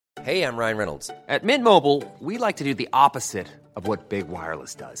Hey, I'm Ryan Reynolds. At Mint Mobile, we like to do the opposite of what Big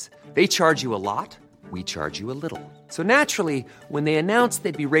Wireless does. They charge you a lot, we charge you a little. So naturally, when they announced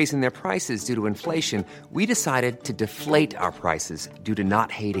they'd be raising their prices due to inflation, we decided to deflate our prices due to not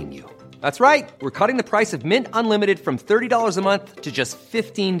hating you. That's right. We're cutting the price of Mint Unlimited from $30 a month to just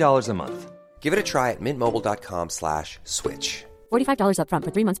 $15 a month. Give it a try at mintmobile.com/switch. $45 up front for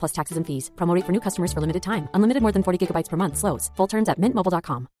 3 months plus taxes and fees. Promo rate for new customers for limited time. Unlimited more than 40 gigabytes per month. Slows full terms at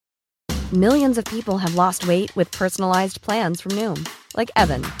mintmobile.com. Millions of people have lost weight with personalized plans from Noom. Like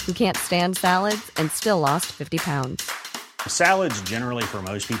Evan, who can't stand salads and still lost 50 pounds. Salads generally for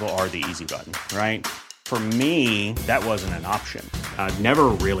most people are the easy button, right? For me, that wasn't an option. I never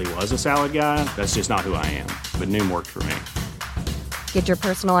really was a salad guy. That's just not who I am. But Noom worked for me. Get your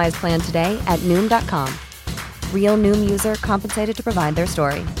personalized plan today at Noom.com. Real Noom user compensated to provide their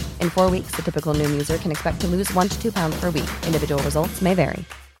story. In 4 weeks, the typical Noom user can expect to lose 1 to 2 pounds per week. Individual results may vary.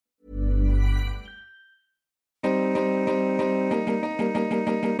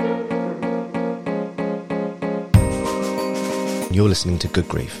 You're listening to Good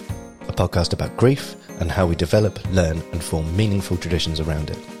Grief, a podcast about grief and how we develop, learn and form meaningful traditions around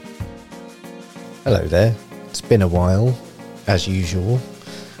it. Hello there, it's been a while, as usual.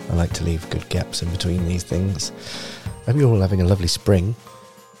 I like to leave good gaps in between these things. I hope you're all having a lovely spring.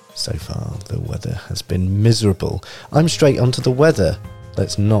 So far, the weather has been miserable. I'm straight onto the weather.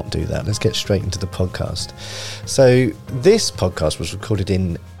 Let's not do that. Let's get straight into the podcast. So this podcast was recorded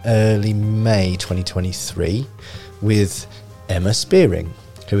in early May 2023 with Emma Spearing,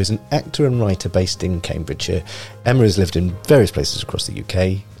 who is an actor and writer based in Cambridgeshire. Emma has lived in various places across the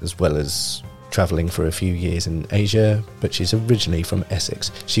UK, as well as travelling for a few years in Asia, but she's originally from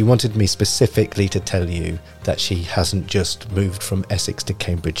Essex. She wanted me specifically to tell you that she hasn't just moved from Essex to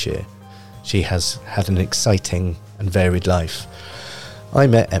Cambridgeshire. She has had an exciting and varied life. I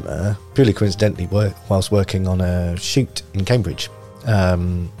met Emma purely coincidentally whilst working on a shoot in Cambridge.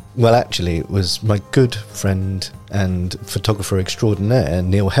 Well, actually, it was my good friend and photographer extraordinaire,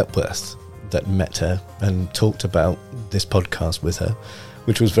 Neil Hepworth, that met her and talked about this podcast with her,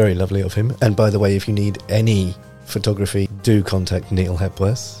 which was very lovely of him. And by the way, if you need any photography, do contact Neil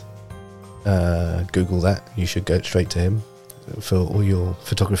Hepworth. Google that. You should go straight to him for all your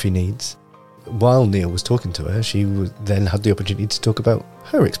photography needs. While Neil was talking to her, she then had the opportunity to talk about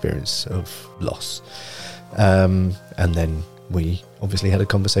her experience of loss. And then we obviously had a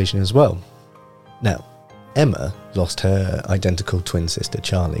conversation as well. Now, Emma lost her identical twin sister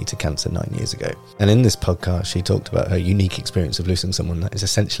Charlie to cancer 9 years ago. And in this podcast, she talked about her unique experience of losing someone that is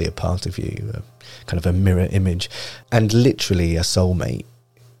essentially a part of you, kind of a mirror image, and literally a soulmate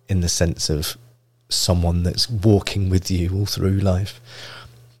in the sense of someone that's walking with you all through life,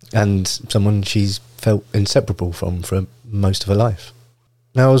 and someone she's felt inseparable from for most of her life.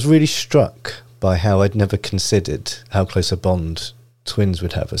 Now, I was really struck by how I'd never considered how close a bond twins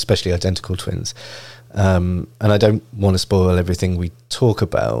would have, especially identical twins. And I don't want to spoil everything we talk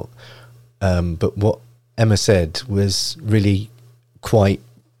about, but what Emma said was really quite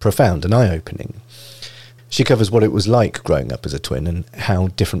profound and eye-opening. She covers what it was like growing up as a twin and how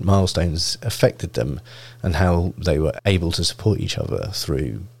different milestones affected them and how they were able to support each other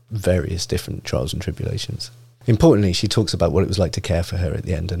through various different trials and tribulations. Importantly, she talks about what it was like to care for her at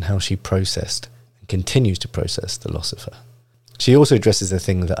the end and how she processed and continues to process the loss of her. She also addresses the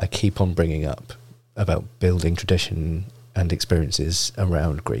thing that I keep on bringing up about building tradition and experiences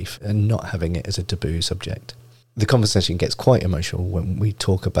around grief and not having it as a taboo subject. The conversation gets quite emotional when we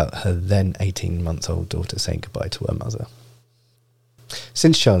talk about her then 18-month-old daughter saying goodbye to her mother.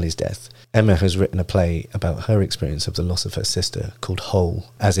 Since Charlie's death, Emma has written a play about her experience of the loss of her sister called Whole,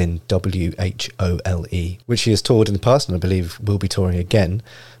 as in Whole, which she has toured in the past and I believe will be touring again,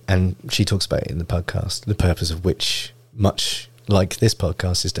 and she talks about it in the podcast, the purpose of which, much like this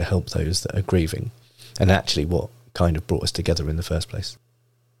podcast, is to help those that are grieving, and actually what kind of brought us together in the first place.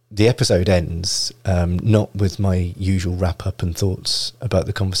 The episode ends not with my usual wrap-up and thoughts about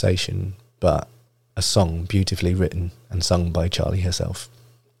the conversation, but a song beautifully written and sung by Charlie herself.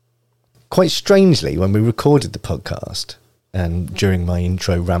 Quite strangely, when we recorded the podcast, and during my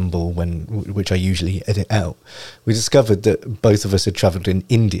intro ramble, which I usually edit out, we discovered that both of us had travelled in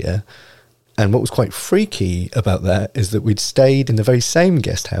India, and what was quite freaky about that is that we'd stayed in the very same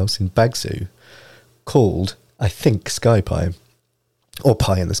guest house in Bagsu, called, I think, Sky Pie, or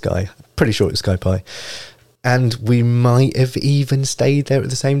Pie in the Sky, pretty sure it was Sky Pie, and we might have even stayed there at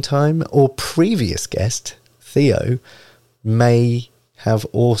the same time, or previous guest, Theo, may have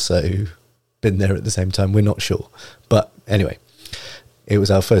also been there at the same time, we're not sure. But anyway, it was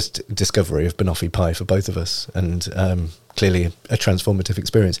our first discovery of banoffee pie for both of us, and clearly a transformative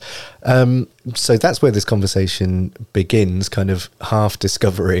experience. So that's where this conversation begins, kind of half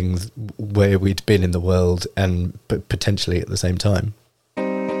discovering where we'd been in the world and potentially at the same time.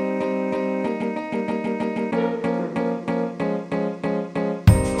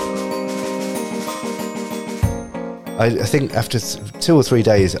 I think after 2 or 3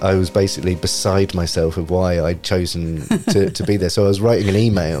 days, I was basically beside myself of why I'd chosen to be there. So I was writing an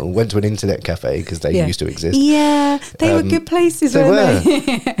email, went to an internet cafe because they used to exist. Yeah, they were good places, weren't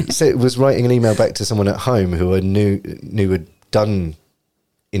they? So it was writing an email back to someone at home who I knew had done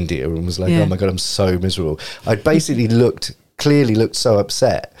India and was like, oh my God, I'm so miserable. I'd basically clearly looked so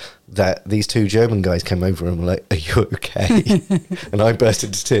upset that these 2 German guys came over and were like, are you okay? And I burst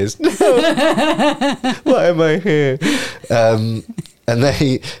into tears. No, why am I here? And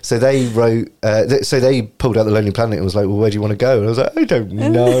they wrote, so they pulled out the Lonely Planet and was like, well, where do you want to go? And I was like, I don't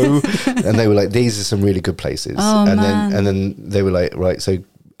know. And they were like, these are some really good places. Oh, and man. then they were like, right, so,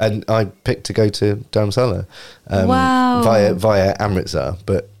 and I picked to go to Dharamsala Wow. via Amritsar,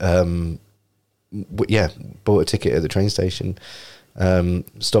 but bought a ticket at the train station,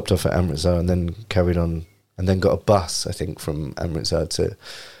 stopped off at Amritsar and then carried on, and then got a bus, I think, from Amritsar to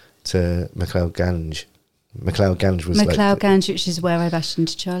McLeod-Ganj. McLeod-Ganj was McLeod-Ganj, which is where I bashed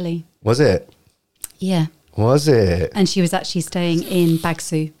into Charlie. Was it? Yeah. Was it? And she was actually staying in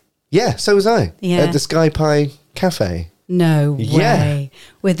Bagsu. Yeah, so was I. Yeah. At the Sky Pie Cafe. No Yeah. way.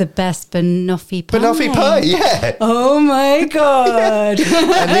 With the best banoffee pie. Banoffee pie, yeah. Oh my God. And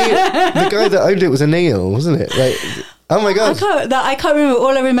the guy that owned it was a Neil, wasn't it? Like, oh my God. I can't remember.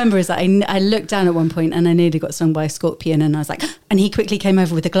 All I remember is that I looked down at one point and I nearly got stung by a scorpion, and I was like, and he quickly came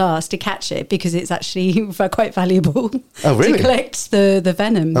over with a glass to catch it because it's actually quite valuable. Oh, really? To collect the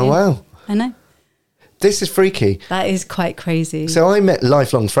venom. Oh, yeah. wow. I know. This is freaky. That is quite crazy. So I met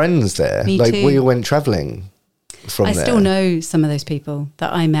lifelong friends there. Me like too. we all went travelling from I there. still know some of those people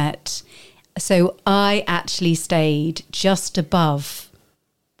that I met. So I actually stayed just above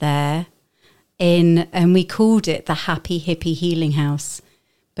there and we called it the Happy Hippie Healing House.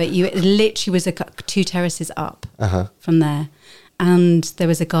 But it literally was 2 terraces up from there. And there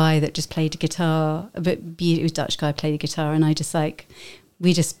was a guy that just played a guitar, it was a Dutch guy, played a guitar, and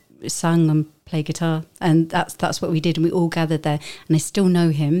we just sang and played guitar, and that's what we did, and we all gathered there, and I still know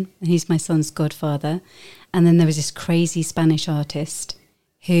him, and he's my son's godfather. And then there was this crazy Spanish artist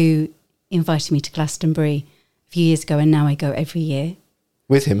who invited me to Glastonbury a few years ago, and now I go every year.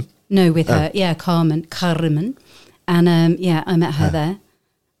 With him? No, with her, Carmen, and I met her there,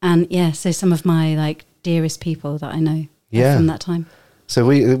 and so some of my dearest people that I know from that time. So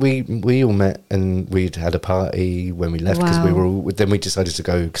we all met, and we'd had a party when we left because we were all. Then we decided to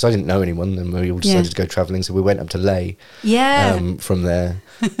go because I didn't know anyone, and we all decided to go travelling. So we went up to Leh. Yeah. From there,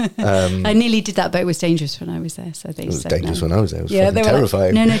 I nearly did that, but it was dangerous when I was there. So they it was said dangerous no. when I was there. It was they were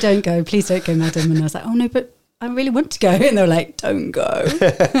terrifying. Like, no, don't go. Please don't go, madam. And I was like, oh no, but I really want to go. And they were like, don't go.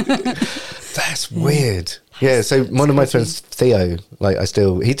 That's weird. Yeah. So one of my friends, Theo,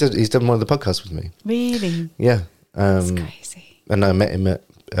 he's done one of the podcasts with me. Really? Yeah. That's crazy. And I met him at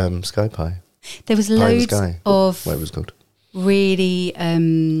Sky Pie. There was loads of what it was called. Really,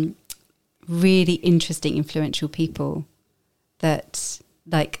 really interesting, influential people that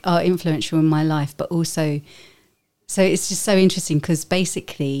are influential in my life, but also, so it's just so interesting because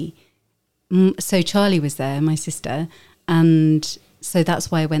basically, so Charlie was there, my sister, and so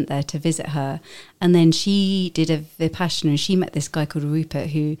that's why I went there to visit her. And then she did a Vipassana, and she met this guy called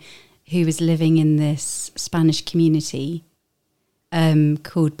Rupert who was living in this Spanish community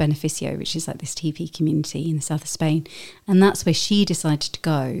called Beneficio, which is like this TV community in the south of Spain. And that's where she decided to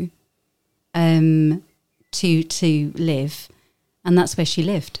go to live. And that's where she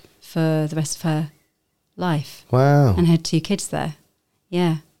lived for the rest of her life. Wow. And had 2 kids there.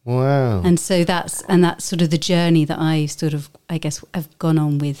 Yeah. Wow. And so that's sort of the journey that I sort of, I guess, have gone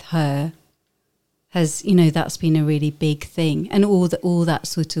on with her. Has, that's been a really big thing. And all that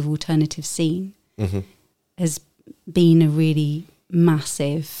sort of alternative scene has been a really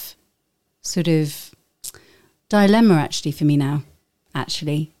massive sort of dilemma actually for me now,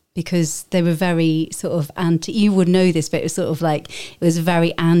 because they were very sort of anti, you would know this, but it was sort of it was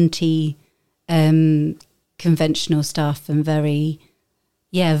very anti conventional stuff and very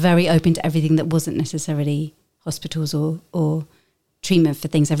open to everything that wasn't necessarily hospitals or treatment for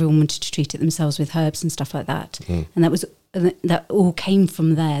things. Everyone wanted to treat it themselves with herbs and stuff like that. And that all came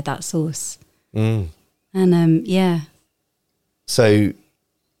from there, that source. And so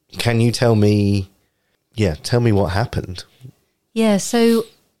can you tell me what happened? Yeah, so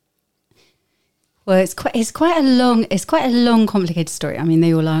Well, it's quite a long, complicated story. I mean,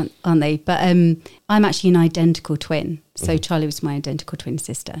 they all aren't they? But I'm actually an identical twin. So Charlie was my identical twin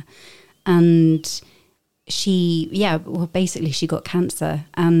sister, and basically she got cancer,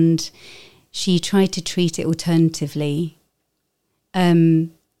 and she tried to treat it alternatively. I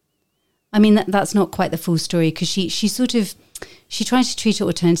mean, that's not quite the full story, because she tried to treat it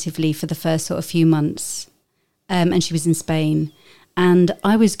alternatively for the first sort of few months, and she was in Spain. And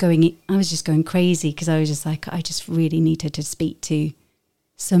I was just going crazy, because I was just like, I just really needed to speak to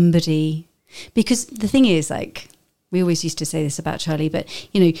somebody. Because the thing is, like, we always used to say this about Charlie, but,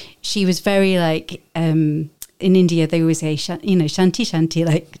 you know, she was very like, in India, they always say, shanti, shanti,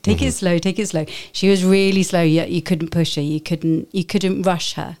 like, take it slow, take it slow. She was really slow, yet you couldn't push her, you couldn't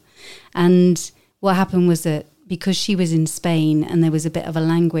rush her. And what happened was that because she was in Spain and there was a bit of a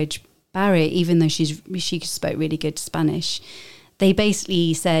language barrier, even though she spoke really good Spanish, they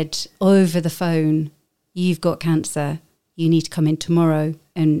basically said over the phone, you've got cancer, you need to come in tomorrow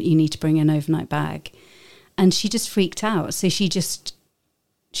and you need to bring an overnight bag. And she just freaked out. So she just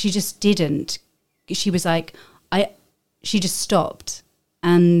didn't. She was like, she just stopped.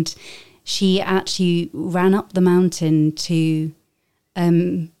 And she actually ran up the mountain to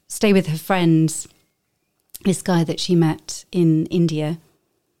stay with her friends. This guy that she met in India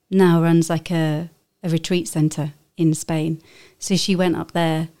now runs like a retreat centre in Spain. So she went up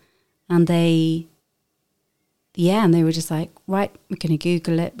there, and they were just like, right, we're going to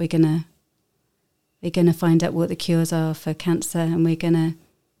Google it. We're going to find out what the cures are for cancer, and we're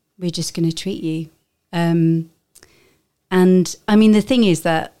just going to treat you. And I mean, the thing is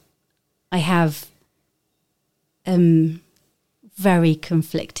that I have very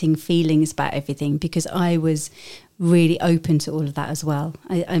conflicting feelings about everything, because I was really open to all of that as well.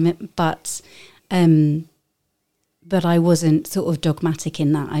 But I wasn't sort of dogmatic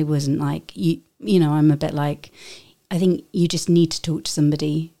in that. I wasn't like, you know, I'm a bit like, I think you just need to talk to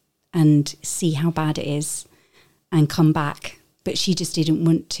somebody and see how bad it is and come back. But she just didn't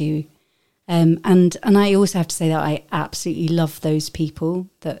want to. And I also have to say that I absolutely love those people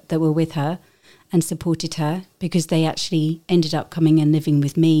that were with her and supported her, because they actually ended up coming and living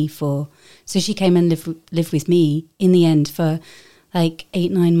with me so she came and lived with me in the end for like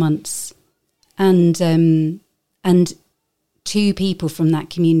 8-9 months. And 2 people from that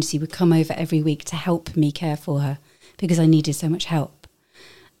community would come over every week to help me care for her, because I needed so much help.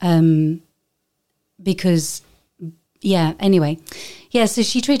 So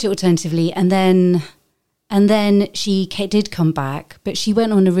she treated it alternatively, and then she did come back, but she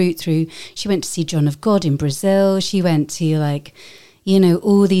went on a route she went to see John of God in Brazil. She went to, like, you know,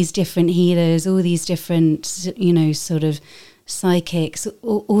 all these different healers, all these different, you know, sort of psychics,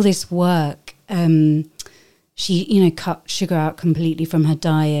 all this work. She, you know, cut sugar out completely from her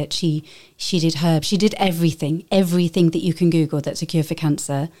diet. She did herbs. She did everything that you can Google that's a cure for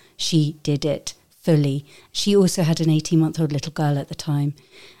cancer. She did it fully. She also had an 18-month-old little girl at the time,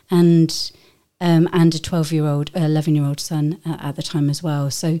 and a 11-year-old son at the time as well.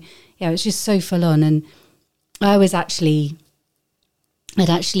 So yeah, it was just so full on. And I'd actually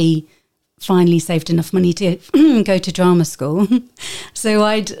finally saved enough money to go to drama school. So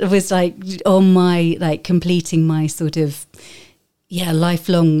I was like on my, like, completing my sort of,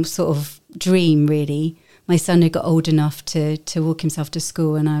 lifelong sort of dream, really. My son had got old enough to walk himself to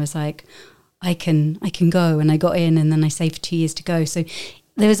school, and I was like, I can go. And I got in, and then I saved for 2 years to go. So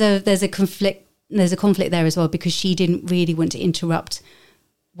there's a conflict there as well, because she didn't really want to interrupt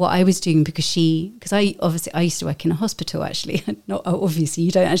what I was doing, because I used to work in a hospital, actually. Not obviously,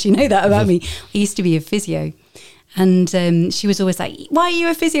 you don't actually know that about me. I used to be a physio, and she was always like, "Why are you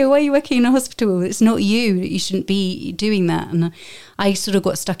a physio? Why are you working in a hospital? It's not you. You shouldn't be doing that." And I sort of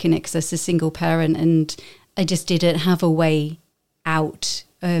got stuck in it because I was a single parent, and I just didn't have a way out,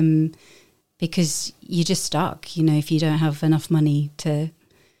 because you're just stuck. You know, if you don't have enough money to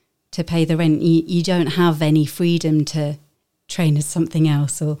pay the rent, you don't have any freedom to train as something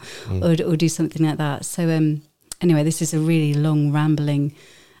else or do something like that. So anyway, this is a really long rambling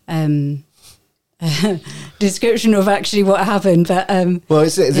description of actually what happened, but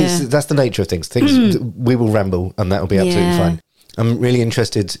that's the nature of things. We will ramble, and that'll be absolutely fine. I'm really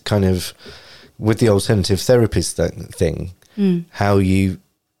interested, kind of, with the alternative therapist thing, how you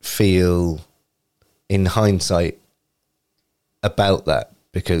feel in hindsight about that,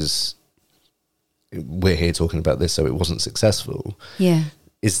 because we're here talking about this, so it wasn't successful. Yeah.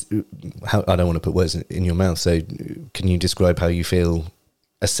 I don't want to put words in your mouth, so can you describe how you feel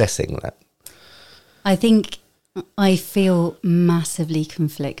assessing that? I think I feel massively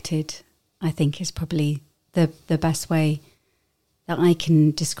conflicted, I think is probably the best way that I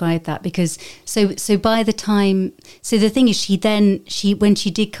can describe that, because so by the time, so the thing is, she when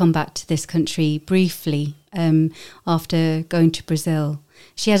she did come back to this country briefly after going to Brazil,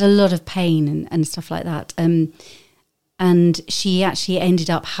 she had a lot of pain and stuff like that, and she actually ended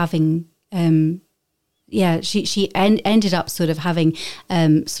up having she ended up sort of having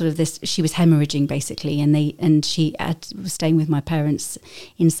sort of this, she was hemorrhaging basically, and she was staying with my parents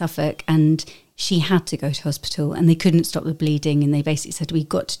in Suffolk, and she had to go to hospital, and they couldn't stop the bleeding, and they basically said, we've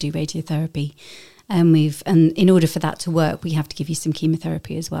got to do radiotherapy, and in order for that to work, we have to give you some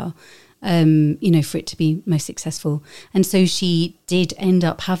chemotherapy as well, for it to be most successful. And so she did end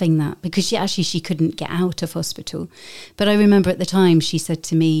up having that, because she couldn't get out of hospital. But I remember at the time she said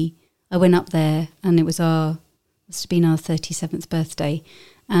to me, I went up there, and it must have been our 37th birthday,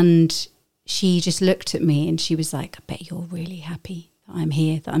 and she just looked at me and she was like, I bet you're really happy that I'm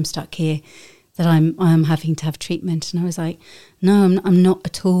here, that I'm stuck here, that I'm having to have treatment. And I was like, no, I'm not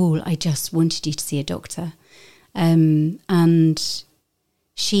at all. I just wanted you to see a doctor. And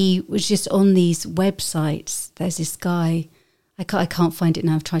she was just on these websites. There's this guy, I can't find it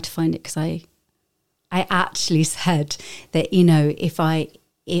now. I've tried to find it because I actually said that,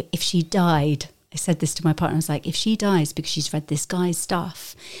 if she died, I said this to my partner, I was like, if she dies because she's read this guy's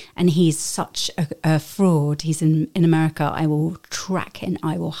stuff and he's such a fraud, he's in America, I will track him,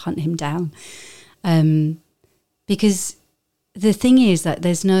 I will hunt him down. Because the thing is that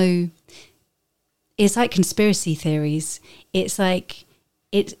it's like conspiracy theories. It's like,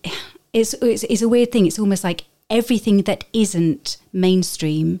 it's a weird thing. It's almost like everything that isn't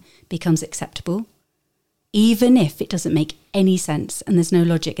mainstream becomes acceptable, even if it doesn't make any sense and there's no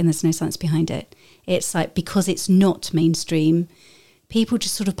logic and there's no science behind it. It's like, because it's not mainstream, people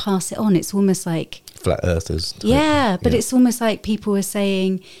just sort of pass it on. It's almost like flat earthers. But it's almost like people are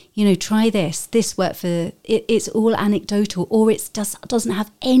saying, try this worked for it. It's all anecdotal, or it doesn't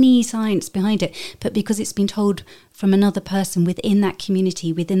have any science behind it. But because it's been told from another person within that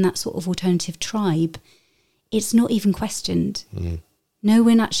community, within that sort of alternative tribe, it's not even questioned. No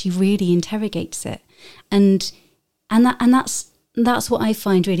one actually really interrogates it. And that's what I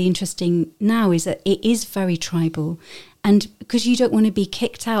find really interesting now, is that it is very tribal. And because you don't want to be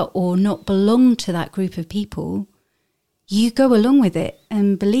kicked out or not belong to that group of people, you go along with it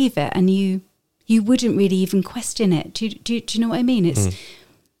and believe it, and you wouldn't really even question it. Do you know what I mean? It's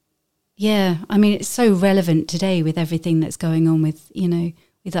it's so relevant today with everything that's going on with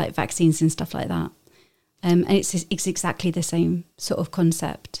like vaccines and stuff like that. And it's exactly the same sort of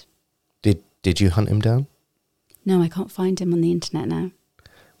concept. Did you hunt him down? No, I can't find him on the internet now.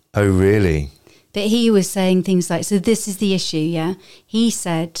 Oh, really? But he was saying things like, so this is the issue, yeah? He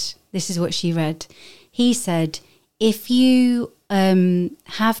said, this is what she read. He said, if you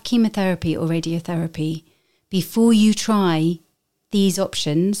have chemotherapy or radiotherapy, before you try these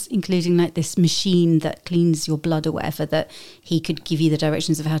options, including like this machine that cleans your blood or whatever, that he could give you the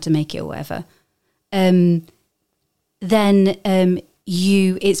directions of how to make it or whatever, then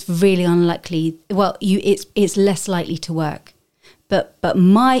it's really unlikely. Well, it's less likely to work. But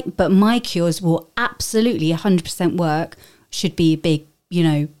my cures will absolutely 100% work. Should be a big,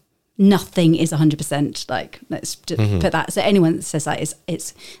 nothing is 100%. Like, let's just put that. So anyone that says that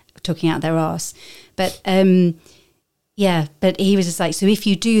it's talking out their arse. But but he was just like, so if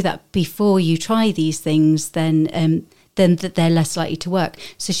you do that before you try these things, then that they're less likely to work.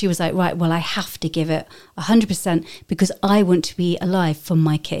 So she was like, right, well, I have to give it 100% because I want to be alive for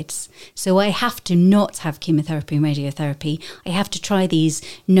my kids. So I have to not have chemotherapy and radiotherapy. I have to try these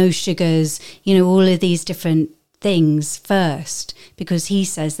no sugars, all of these different things first, because he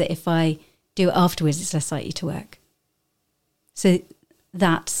says that if I do it afterwards, it's less likely to work. So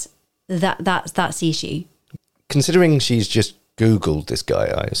that's the issue. Considering she's just Googled this guy,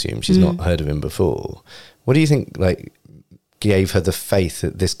 I assume she's not heard of him before. What do you think, gave her the faith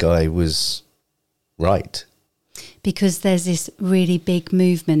that this guy was right? Because there's this really big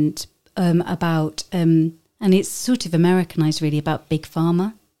movement about, and it's sort of Americanized really, about Big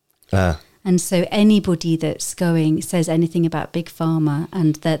Pharma. And so anybody that's says anything about Big Pharma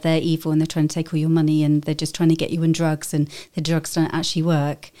and that they're evil and they're trying to take all your money and they're just trying to get you on drugs and the drugs don't actually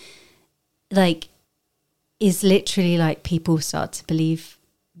work, is literally like people start to believe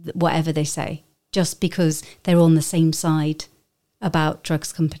whatever they say, just because they're on the same side about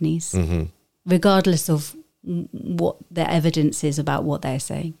drugs companies, regardless of what the evidence is about what they're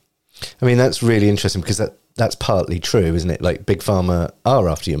saying. I mean, that's really interesting because that's partly true, isn't it? Like, Big Pharma are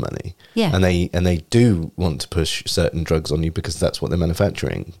after your money, and they do want to push certain drugs on you because that's what they're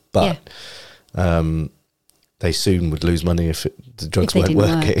manufacturing. But they soon would lose money if the drugs weren't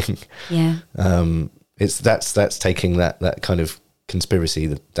working. Yeah, that's taking that kind of conspiracy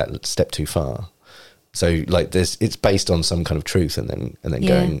that step too far. So like it's based on some kind of truth, and then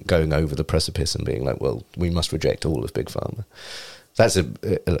going over the precipice and being like, well, we must reject all of Big Pharma. That's a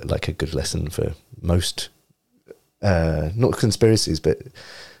good lesson for most, not conspiracies, but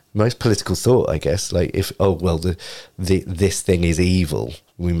most political thought, I guess. Like if this thing is evil,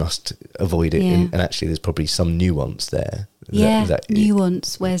 we must avoid it, and actually there's probably some nuance there.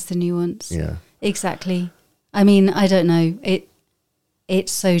 Nuance. Where's the nuance? Yeah, exactly. I mean, I don't know.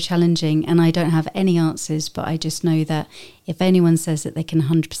 It's so challenging, and I don't have any answers, but I just know that if anyone says that they can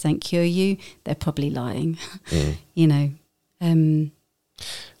 100% cure you, they're probably lying. You know.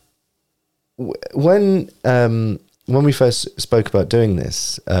 When we first spoke about doing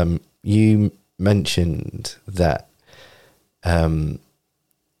this, you mentioned that. I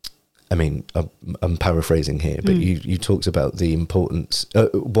mean, I'm paraphrasing here, but you talked about the importance,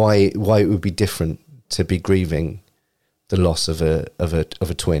 why it would be different to be grieving the loss of a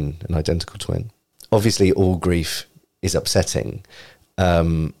twin, an identical twin. Obviously, all grief is upsetting,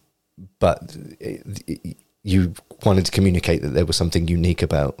 but you wanted to communicate that there was something unique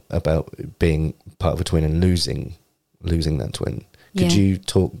about being part of a twin and losing that twin. Could you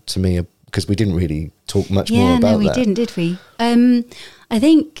talk to me, because we didn't really talk much more about that? Yeah, no, we didn't, did we? I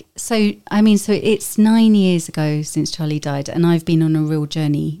think so. I mean, so it's 9 years ago since Charlie died, and I've been on a real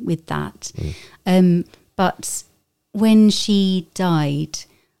journey with that. But when she died,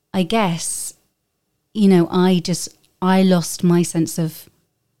 I guess, you know, I lost my sense of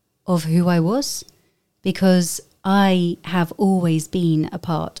who I was, because I have always been a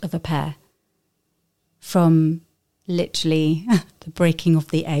part of a pair from literally the breaking of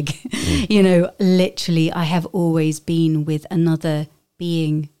the egg. You know, literally I have always been with another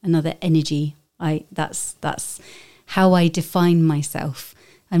being, another energy. That's how I define myself.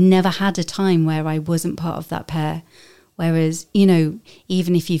 I've never had a time where I wasn't part of that pair. Whereas, you know,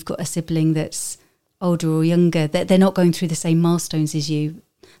 even if you've got a sibling that's older or younger, they're not going through the same milestones as you.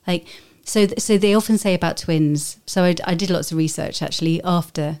 Like, so they often say about twins. So I did lots of research actually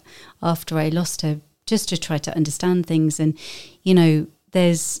after I lost her, just to try to understand things. And, you know,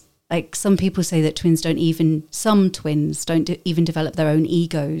 there's like some people say that some twins don't even develop their own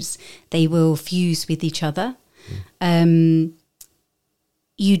egos. They will fuse with each other.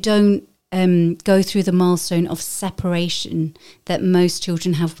 You don't go through the milestone of separation that most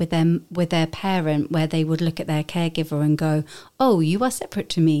children have with their parent, where they would look at their caregiver and go, "Oh, you are separate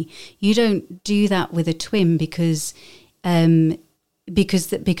to me." You don't do that with a twin because they're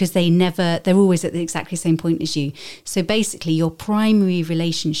always at the exactly same point as you. So basically, your primary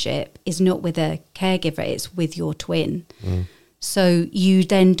relationship is not with a caregiver; it's with your twin. So you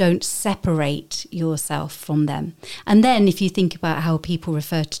then don't separate yourself from them. And then if you think about how people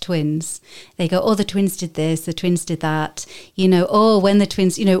refer to twins, they go, "Oh, the twins did this, the twins did that." You know, "Oh, when the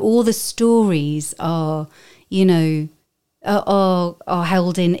twins," you know, all the stories are, you know, are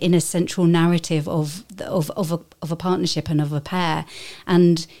held in a central narrative of a partnership and of a pair.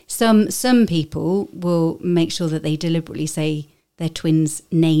 And some people will make sure that they deliberately say their twins'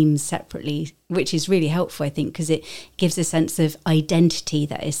 names separately, which is really helpful, I think, because it gives a sense of identity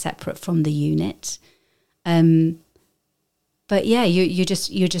that is separate from the unit. But yeah, you're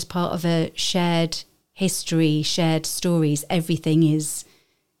just part of a shared history, shared stories. Everything is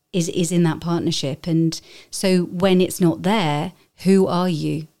in that partnership. And so when it's not there, who are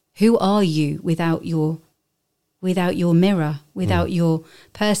you? Who are you without your mirror, without your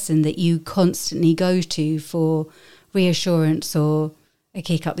person that you constantly go to for reassurance or a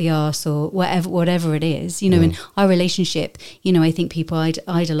kick up the arse or whatever it is, you know. In our relationship, you know, I think people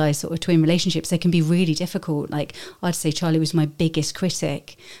idolize sort of twin relationships. They can be really difficult. Like, I'd say Charlie was my biggest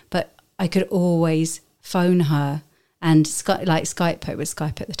critic, but I could always phone her and Skype. It was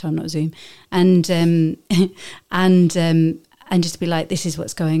Skype at the time, not Zoom, and just be like, "This is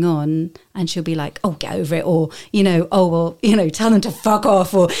what's going on," and she'll be like, "Oh, get over it," or, you know, "Oh, well, you know, tell them to fuck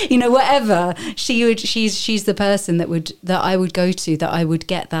off," or, you know, whatever. She's the person that I would go to, that I would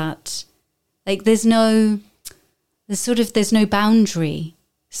get that. Like, there's no boundary,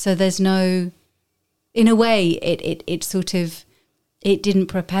 so there's no, in a way, it didn't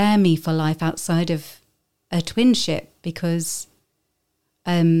prepare me for life outside of a twinship, because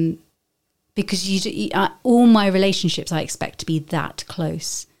all my relationships I expect to be that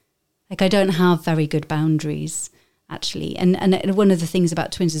close. Like, I don't have very good boundaries, actually. And one of the things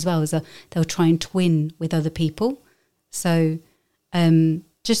about twins as well is that they'll try and twin with other people. So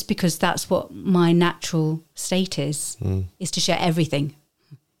just because that's what my natural state is to share everything.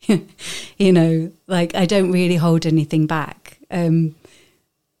 You know, like, I don't really hold anything back.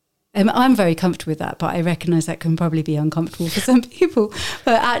 I'm very comfortable with that, but I recognise that can probably be uncomfortable for some people.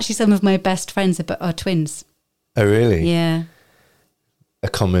 But actually, some of my best friends are twins. Oh, really? Yeah. A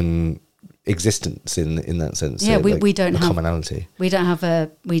common existence in that sense. Yeah, so we don't have commonality. We don't have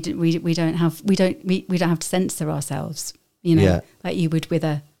we don't have to censor ourselves. You know, Yeah. like you would with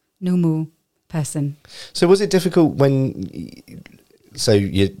a normal person. So was it difficult when? So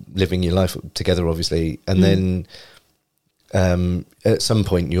you're living your life together, obviously, and then at some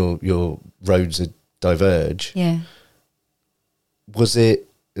point your roads diverge. Yeah. Was it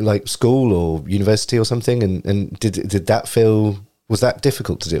like school or university or something? And did that was that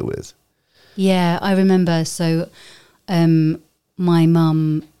difficult to deal with? Yeah, I remember. So my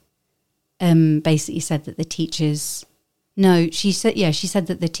mum basically said that the teachers. No, she said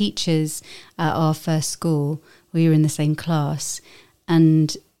that the teachers at our first school, we were in the same class,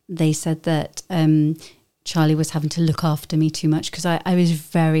 and they said that Charlie was having to look after me too much because I was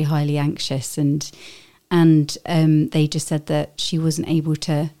very highly anxious, and they just said that she wasn't able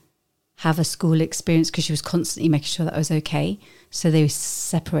to have a school experience because she was constantly making sure that I was okay. So they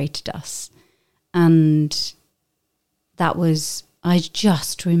separated us, and that was, I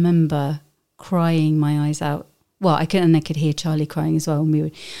just remember crying my eyes out. Well, I could hear Charlie crying as well, and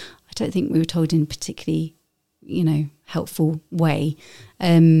I don't think we were told in a particularly, helpful way.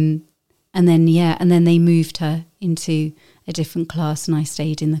 And then they moved her into a different class, and I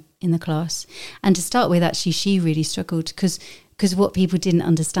stayed in the class. And to start with, actually, she really struggled because what people didn't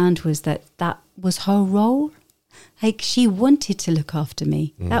understand was that was her role. Like, she wanted to look after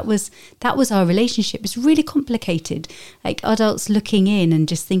me. That was our relationship. It's really complicated. Like, adults looking in and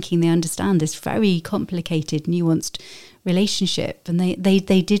just thinking they understand this very complicated, nuanced relationship, and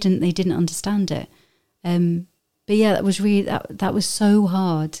they didn't understand it. But yeah, that was really that was so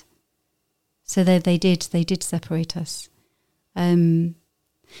hard. So they did separate us, and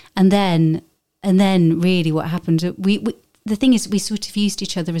then really what happened? We the thing is, we sort of used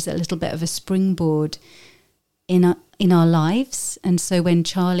each other as a little bit of a springboard in our lives. And so when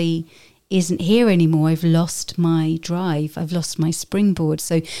Charlie isn't here anymore, I've lost my drive, I've lost my springboard.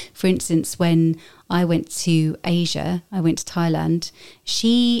 So for instance, when I went to Asia, I went to Thailand,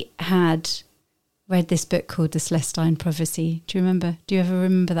 she had read this book called The Celestine Prophecy. Do you ever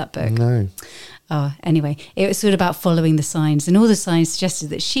remember that book? No. Oh, anyway, it was sort of about following the signs, and all the signs suggested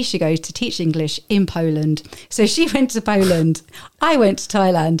that she should go to teach English in Poland. So she went to Poland. I went to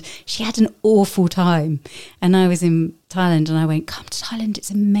Thailand. She had an awful time. And I was in Thailand, and I went, come to Thailand,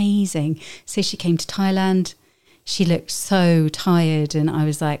 it's amazing. So she came to Thailand. She looked so tired, and I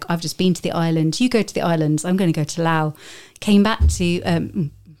was like, I've just been to the island. You go to the islands. I'm going to go to Laos. Came back to...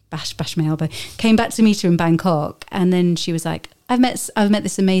 bash my elbow. Came back to meet her in Bangkok, and then she was like, I've met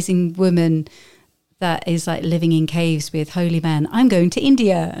this amazing woman that is like living in caves with holy men. I'm going to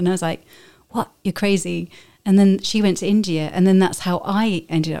India. And I was like, what? You're crazy. And then she went to India, and then that's how I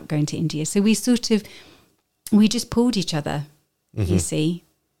ended up going to India. So we just pulled each other, you see.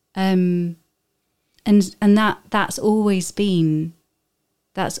 And that's always been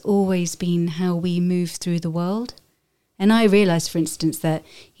how we move through the world. And I realised, for instance, that,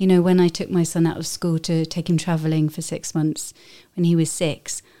 when I took my son out of school to take him travelling for 6 months when he was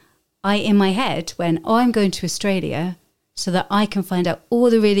 6, I, in my head, went, I'm going to Australia so that I can find out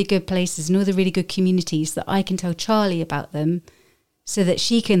all the really good places and all the really good communities, that I can tell Charlie about them so that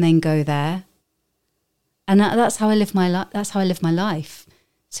she can then go there. And that's how I live my life. That's how I live my life.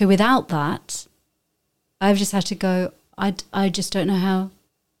 So without that, I've just had to go, I just don't know how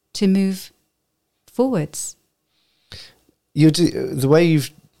to move forwards. The way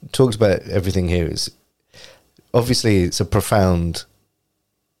you've talked about everything here is, obviously it's a profound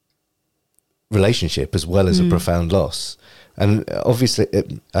relationship as well as a profound loss. And obviously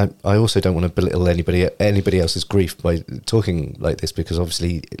I also don't want to belittle anybody else's grief by talking like this, because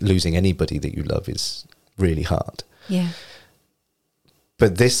obviously losing anybody that you love is really hard. Yeah.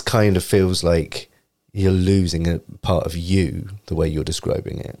 But this kind of feels like you're losing a part of you, the way you're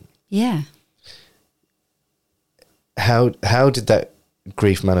describing it. Yeah. How did that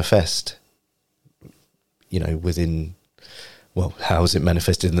grief manifest? Within, well, how has it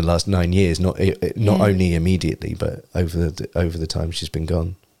manifested in the last 9 years? Not only immediately, but over the time she's been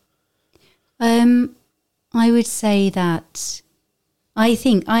gone. I would say that I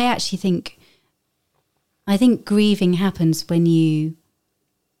think grieving happens when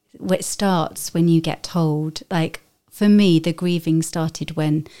it starts when you get told. Like, for me, the grieving started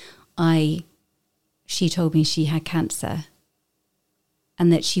when she told me she had cancer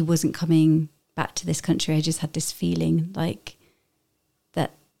and that she wasn't coming back to this country. I just had this feeling like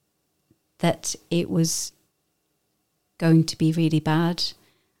that it was going to be really bad.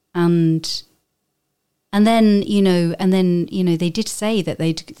 And then, they did say that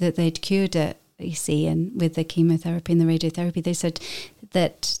they'd cured it, you see, and with the chemotherapy and the radiotherapy, they said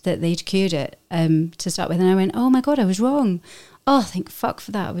that they'd cured it to start with. And I went, oh my God, I was wrong. Oh, thank fuck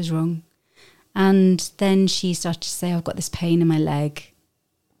for that, I was wrong. And then she started to say, I've got this pain in my leg.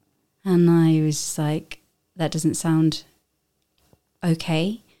 And I was just like, that doesn't sound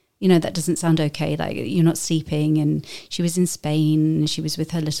okay. That doesn't sound okay. Like, you're not sleeping. And she was in Spain and she was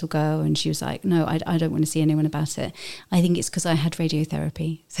with her little girl. And she was like, no, I don't want to see anyone about it. I think it's because I had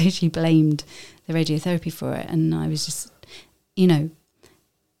radiotherapy. So she blamed the radiotherapy for it. And I was just, I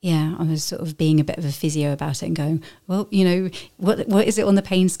was sort of being a bit of a physio about it and going, well, what is it on the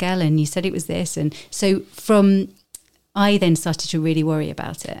pain scale? And you said it was this. And so I then started to really worry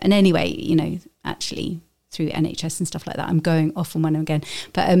about it. And anyway, actually, through NHS and stuff like that, I'm going off on one again.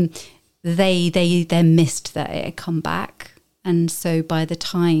 But they then missed that it had come back. And so by the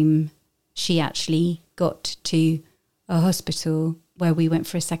time she actually got to a hospital where we went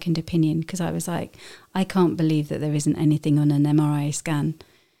for a second opinion, because I was like, I can't believe that there isn't anything on an MRI scan.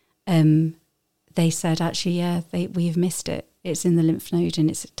 They said, actually, we've missed it. It's in the lymph node and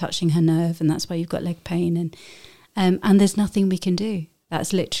it's touching her nerve, and that's why you've got leg pain. And there's nothing we can do.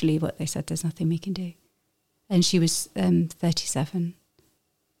 That's literally what they said. There's nothing we can do. And she was 37.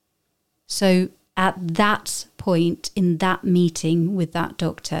 So at that point, in that meeting with that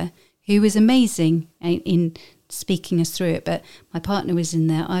doctor, who was amazing in speaking us through it, but my partner was in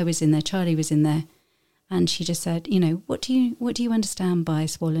there, I was in there, Charlie was in there, and she just said, what do you understand by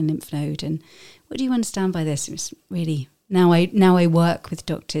swollen lymph node, and what do you understand by this? It was really, now I work with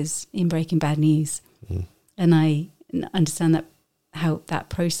doctors in Breaking Bad News, and I understand that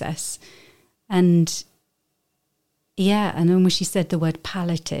process, and yeah, and then when she said the word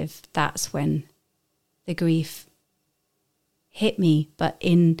palliative, that's when the grief hit me, but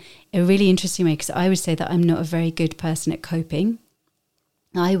in a really interesting way, because I would say that I'm not a very good person at coping.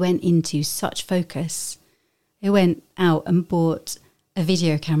 I went into such focus. I went out and bought a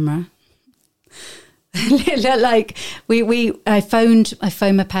video camera. Like I phoned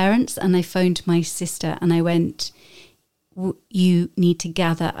my parents and I phoned my sister and I went, you need to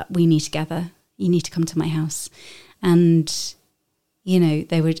gather, we need to gather, you need to come to my house. And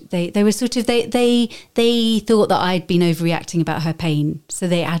they were sort of, they thought that I'd been overreacting about her pain. So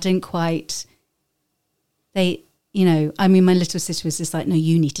they hadn't quite, my little sister was just like, no,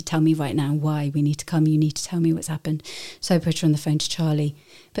 you need to tell me right now why we need to come. You need to tell me what's happened. So I put her on the phone to Charlie.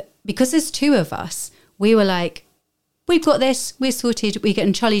 But because there's two of us, we were like, we've got this, we're sorted.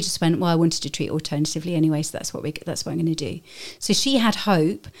 And Charlie just went, well, I wanted to treat alternatively anyway. So that's what I'm going to do. So she had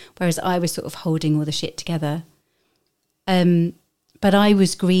hope, whereas I was sort of holding all the shit together. But I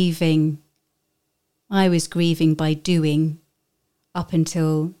was grieving by doing up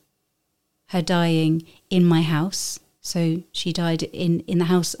until her dying in my house. So she died in the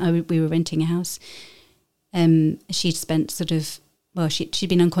house. We were renting a house. She'd spent she'd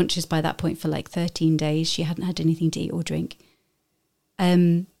been unconscious by that point for like 13 days. She hadn't had anything to eat or drink.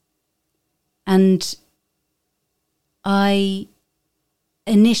 And I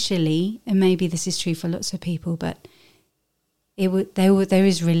initially, and maybe this is true for lots of people, but there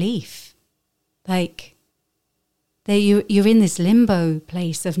is relief. Like, you're in this limbo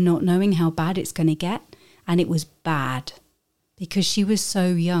place of not knowing how bad it's going to get. And it was bad because she was so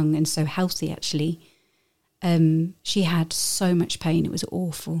young and so healthy, actually. She had so much pain. It was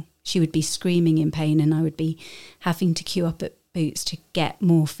awful. She would be screaming in pain and I would be having to queue up at Boots to get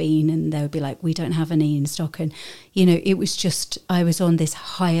morphine, and they would be like, we don't have any in stock. And, it was just, I was on this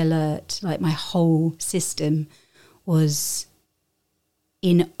high alert. Like, my whole system was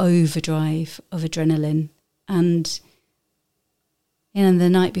in overdrive of adrenaline. And the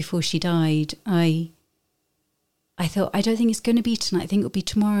night before she died, I thought, I don't think it's going to be tonight. I think it'll be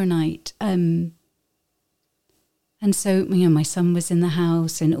tomorrow night. And so, my son was in the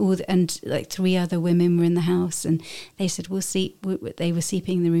house, and like 3 other women were in the house, and they said, we'll sleep. They were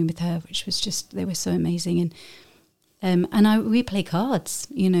sleeping in the room with her, which was just, they were so amazing. And we play cards,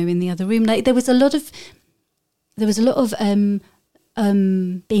 in the other room. Like, there was a lot of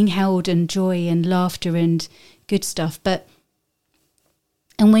being held and joy and laughter and good stuff.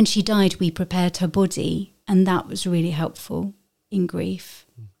 And when she died, we prepared her body, and that was really helpful in grief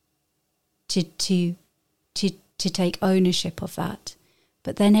to take ownership of that.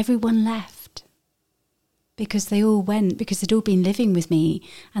 But then everyone left because they all went, because they'd all been living with me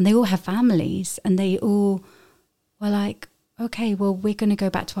and they all have families, and they all were like, okay, well, we're going to go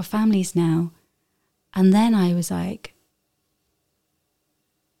back to our families now. And then I was like,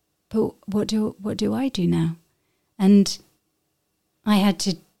 but what do I do now? And I had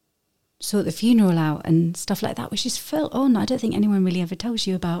to sort the funeral out and stuff like that, which is full on. I don't think anyone really ever tells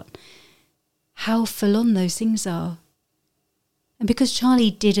you about how full on those things are. And because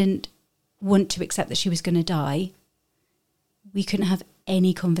Charlie didn't want to accept that she was going to die, we couldn't have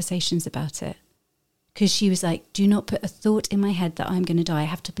any conversations about it. Because she was like, do not put a thought in my head that I'm going to die. I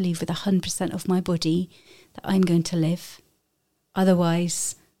have to believe with 100% of my body that I'm going to live.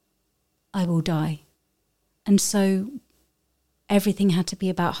 Otherwise, I will die. And so everything had to be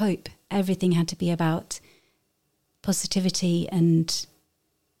about hope. Everything had to be about positivity and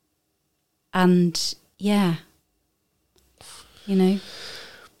yeah, you know.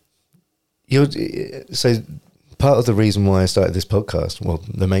 So part of the reason why I started this podcast, well,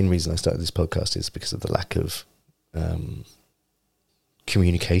 the main reason I started this podcast is because of the lack of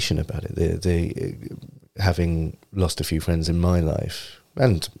communication about it. The having lost a few friends in my life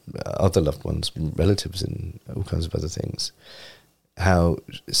and other loved ones, relatives and all kinds of other things, how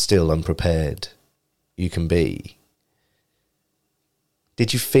still unprepared you can be.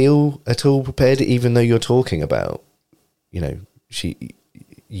 Did you feel at all prepared, even though you're talking about, you know,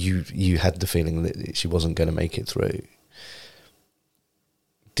 you had the feeling that she wasn't going to make it through?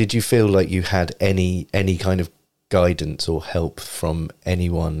 Did you feel like you had any kind of guidance or help from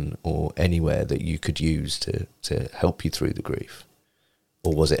anyone or anywhere that you could use to help you through the grief?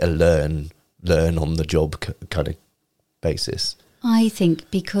 Or was it a learn on the job kind of basis? I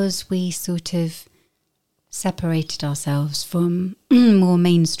think because we sort of separated ourselves from more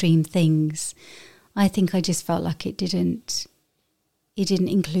mainstream things, I think I just felt like it didn't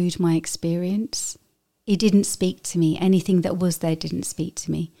include my experience. It didn't speak to me. Anything that was there didn't speak to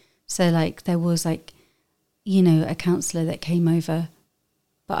me. So like there was like, you know, a counsellor that came over,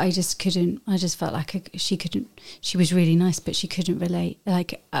 but I just felt like she was really nice, but she couldn't relate.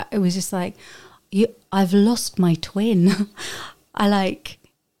 Like it was just like, I've lost my twin. I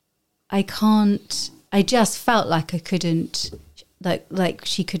just felt like I couldn't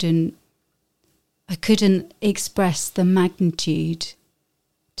express the magnitude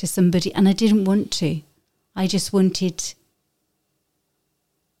to somebody, and I didn't want to. I just wanted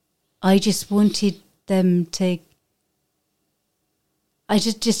them to. I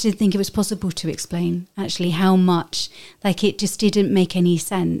just didn't think it was possible to explain actually how much. Like it just didn't make any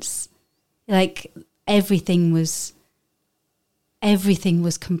sense. Like everything was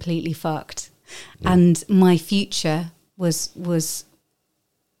completely fucked, and my future was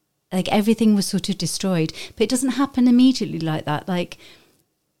like everything was sort of destroyed. But it doesn't happen immediately like that. Like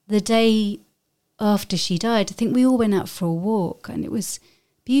the day after she died, I think we all went out for a walk, and it was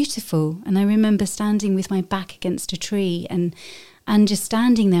beautiful. And I remember standing with my back against a tree and just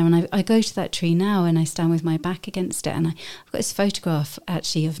standing there. And I go to that tree now and I stand with my back against it. And I've got this photograph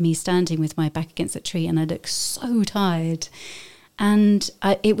actually of me standing with my back against that tree, and I look so tired. And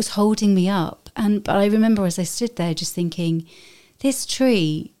it was holding me up. But I remember as I stood there just thinking, this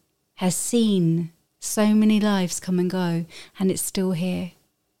tree has seen so many lives come and go, and it's still here.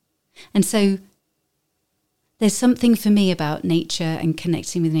 And so there's something for me about nature and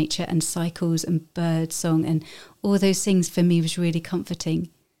connecting with nature and cycles and bird song and all those things for me was really comforting.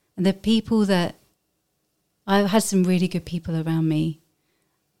 And the people that, I've had some really good people around me.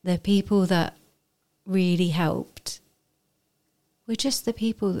 The people that really helped were just the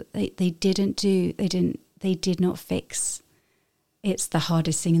people that they did not fix. It's the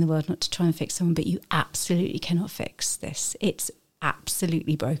hardest thing in the world not to try and fix someone, but you absolutely cannot fix this. It's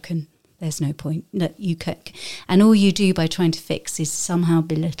absolutely broken. There's no point that you could. And all you do by trying to fix is somehow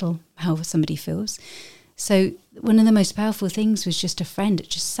belittle how somebody feels. So one of the most powerful things was just a friend that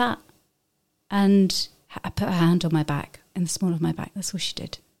just sat and I put her hand on my back, in the small of my back. That's all she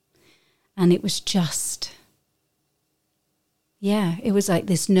did. And it was just, yeah, it was like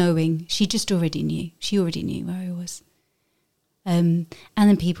this knowing. She just already knew. She already knew where I was. And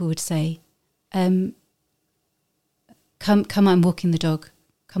then people would say, come, I'm walking the dog.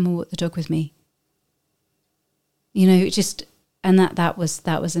 Come and walk the dog with me. You know, it just, and that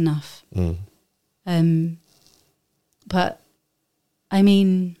was enough. But I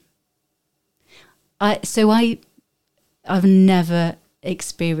mean, I've never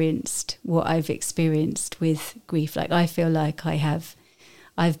experienced what I've experienced with grief. Like I feel like I've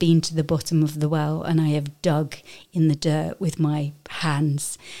been to the bottom of the well and I have dug in the dirt with my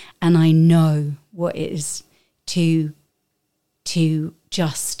hands, and I know what it is to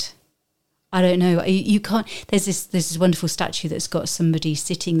just, I don't know, you can't, there's this wonderful statue that's got somebody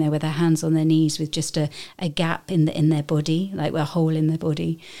sitting there with their hands on their knees with just a gap in their body, like a hole in their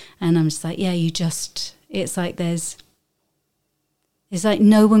body. And I'm just like, yeah, it's like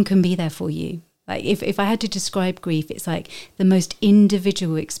no one can be there for you. Like if I had to describe grief, it's like the most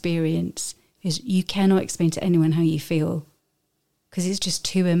individual experience, because you cannot explain to anyone how you feel because it's just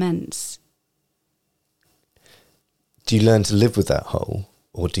too immense. Do you learn to live with that hole,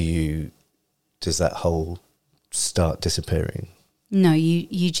 or does that hole start disappearing? No,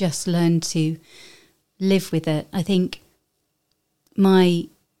 you just learn to live with it. I think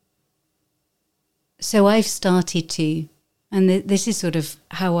so I've started to, and this is sort of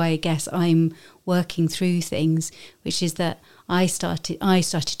how I guess I'm working through things, which is that I started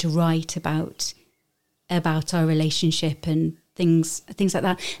to write about our relationship and things like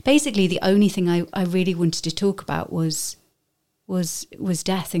that. Basically, the only thing I really wanted to talk about was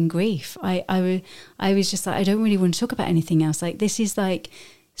death and grief. I was just like, I don't really want to talk about anything else. Like, this is like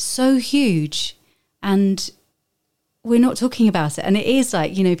so huge, and we're not talking about it. And it is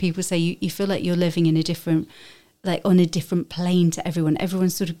like, you know, people say you feel like you're living in a different, like on a different plane to everyone.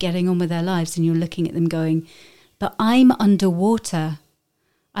 Everyone's sort of getting on with their lives, and you're looking at them going, but I'm underwater.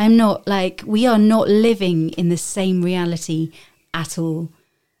 I'm not, like, we are not living in the same reality at all.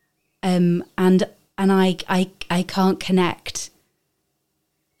 And I can't connect.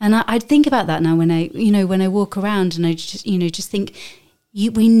 And I think about that now when I walk around, and I just think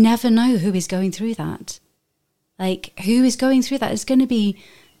we never know who is going through that. Like, who is going through that? There's going to be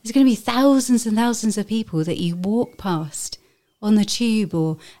thousands and thousands of people that you walk past on the tube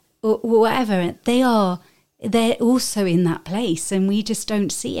or whatever. They're also in that place, and we just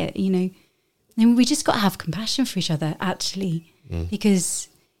don't see it, you know. And we just got to have compassion for each other, actually, because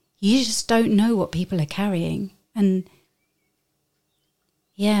you just don't know what people are carrying. And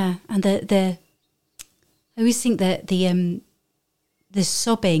yeah, and I always think that the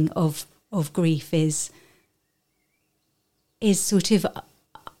sobbing of grief is sort of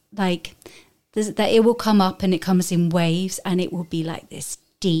like that it will come up, and it comes in waves, and it will be like this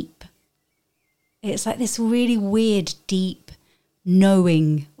deep. It's like this really weird, deep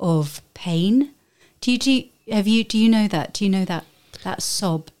knowing of pain. Do you know that? Do you know that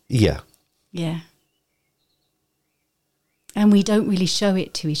sob? Yeah. Yeah. And we don't really show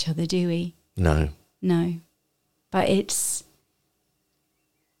it to each other, do we? No. But it's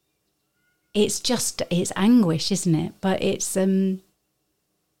anguish, isn't it? But it's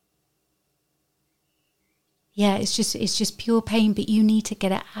yeah, it's just pure pain, but you need to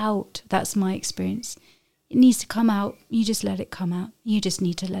get it out. That's my experience. It needs to come out. You just let it come out. You just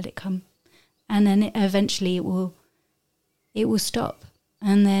need to let it come. And then eventually it will stop.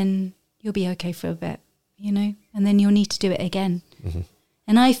 And then you'll be okay for a bit, you know? And then you'll need to do it again. Mm-hmm.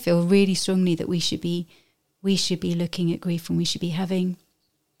 And I feel really strongly that we should be looking at grief, and we should be having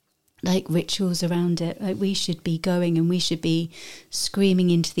like rituals around it. Like, we should be going, and we should be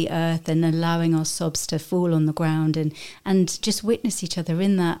screaming into the earth and allowing our sobs to fall on the ground, and just witness each other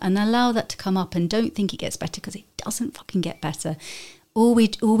in that, and allow that to come up, and don't think it gets better, because it doesn't fucking get better. All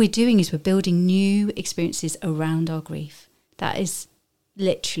we're doing is we're building new experiences around our grief. That is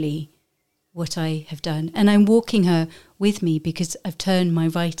literally what I have done. And I'm walking her with me, because I've turned my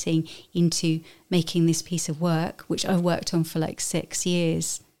writing into making this piece of work, which I've worked on for like 6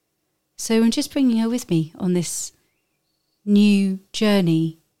 years. So I'm just bringing her with me on this new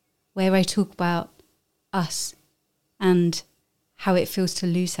journey where I talk about us and how it feels to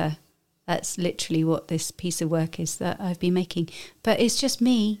lose her. That's literally what this piece of work is that I've been making. But it's just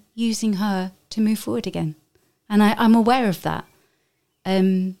me using her to move forward again. And I'm aware of that.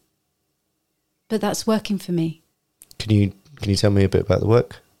 But that's working for me. Can you tell me a bit about the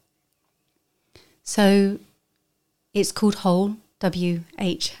work? So it's called Whole,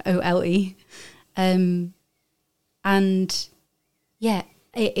 WHOLE. And yeah,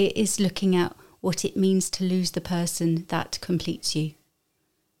 it is looking at what it means to lose the person that completes you.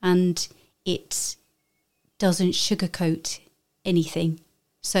 And it doesn't sugarcoat anything.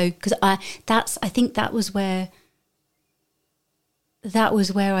 So, because I think that was where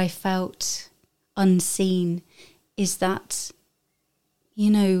I felt unseen, is that, you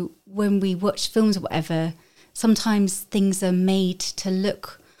know, when we watch films or whatever, sometimes things are made to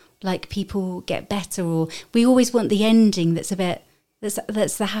look like people get better, or we always want the ending that's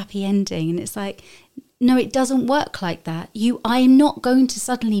the happy ending. And it's like, no, it doesn't work like that. I'm not going to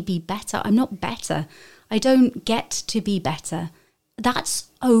suddenly be better. I'm not better. I don't get to be better. That's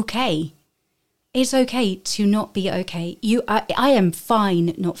okay. It's okay to not be okay. I am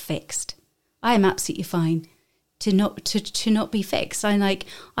fine, not fixed. I am absolutely fine to not be fixed.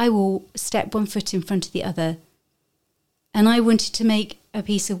 I will step one foot in front of the other. And I wanted to make a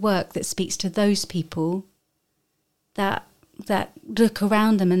piece of work that speaks to those people that look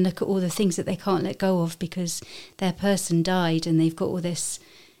around them and look at all the things that they can't let go of because their person died, and they've got all this,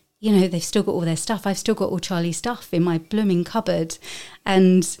 you know, they've still got all their stuff. I've still got all Charlie's stuff in my blooming cupboard.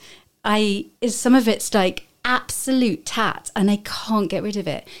 And some of it's like absolute tat, and I can't get rid of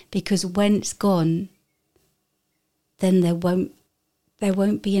it, because when it's gone, then there won't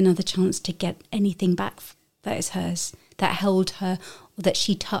be another chance to get anything back that is hers, that held her, or that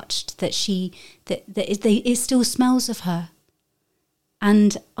she touched, that it still smells of her.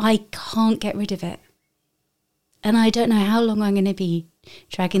 And I can't get rid of it. And I don't know how long I'm going to be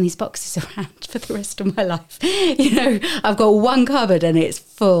dragging these boxes around for the rest of my life. You know, I've got one cupboard and it's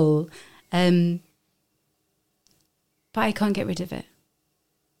full. But I can't get rid of it.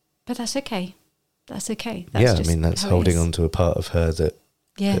 But that's okay. That's okay. That's I mean, that's holding on to a part of her that,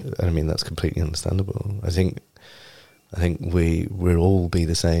 I mean, that's completely understandable. I think we'll all be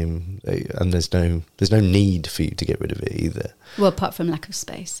the same, and there's no need for you to get rid of it either. Well, apart from lack of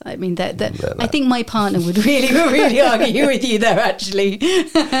space. I mean, I think my partner would really argue with you there, actually.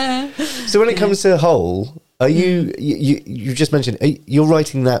 So when it comes to whole, are you just mentioned, you're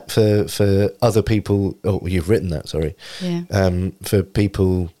writing that for other people, you've written that, sorry, for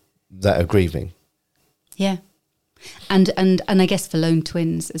people that are grieving. Yeah. And I guess for lone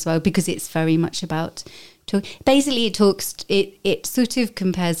twins as well, because it's very much about basically it sort of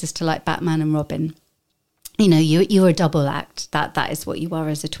compares us to like Batman and Robin. You know, you're a double act. That is what you are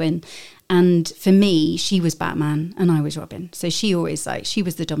as a twin. And for me, she was Batman and I was Robin. So she was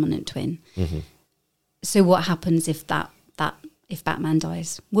the dominant twin. Mm-hmm. So what happens if if Batman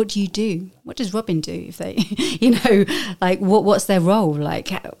dies? What do you do? What does Robin do if they, you know, like what's their role? Like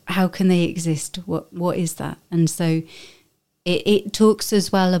how can they exist? What is that? And so it talks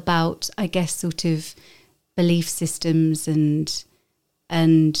as well about, I guess, sort of belief systems and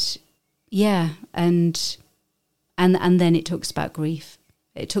then it talks about grief.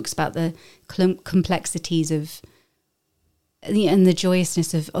 It talks about the complexities of and the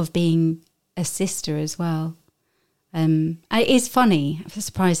joyousness of being a sister as well. It is funny,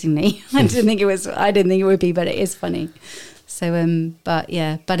 surprisingly. I didn't think it would be, but it is funny. So, but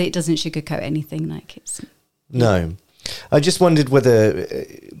it doesn't sugarcoat anything. Like it's no. I just wondered whether,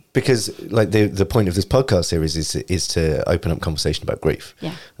 because like the point of this podcast series is to open up conversation about grief.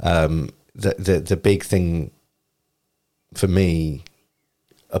 Yeah. The big thing for me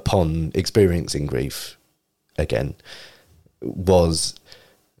upon experiencing grief again was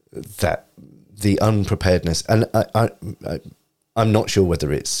that the unpreparedness, and I'm not sure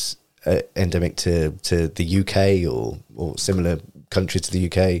whether it's endemic to the UK or similar countries to the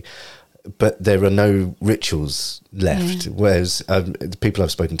UK, but there are no rituals left. Yeah. Whereas the people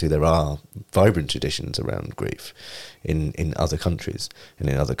I've spoken to, there are vibrant traditions around grief in other countries and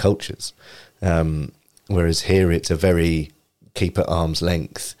in other cultures. Whereas here it's a very keep at arm's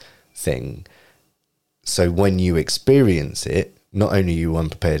length thing. So when you experience it, not only are you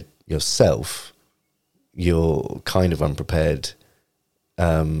unprepared yourself, you're kind of unprepared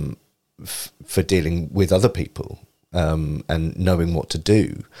for dealing with other people and knowing what to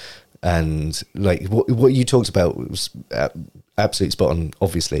do. And like what you talked about was absolutely spot on,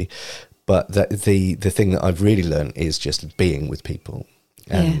 obviously, but that the thing that I've really learned is just being with people,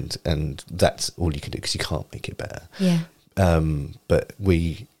 and that's all you can do, because you can't make it better. Yeah. But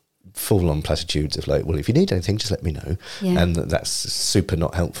we fall on platitudes of like, well, if you need anything, just let me know, and that's super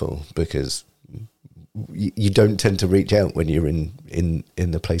not helpful, because you don't tend to reach out when you're in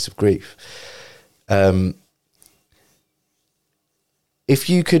the place of grief. If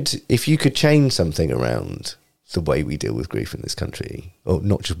you could change something around the way we deal with grief in this country, or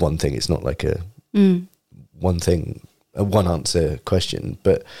not just one thing, it's not like a one thing, a one answer question,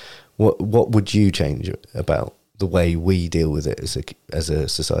 but what would you change about the way we deal with it as a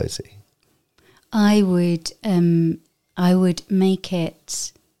society? I would make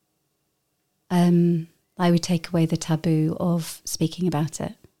it. I would take away the taboo of speaking about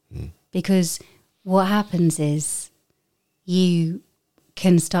it, because what happens is you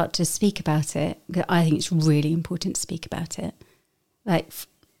can start to speak about it. I think it's really important to speak about it, like,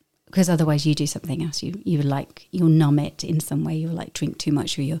 because otherwise you do something else. You'll numb it in some way. You'll like drink too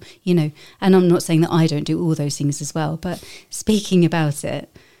much, or and I'm not saying that I don't do all those things as well, but speaking about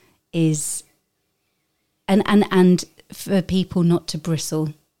it is, and for people not to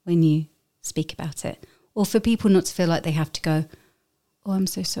bristle when you speak about it, or for people not to feel like they have to go, oh, I'm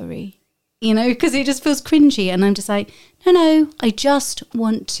so sorry, because it just feels cringy. And I'm just like, no, I just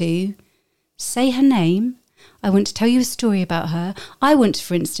want to say her name. I want to tell you a story about her. I want to,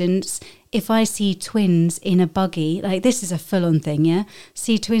 for instance, if I see twins in a buggy, like this is a full-on thing,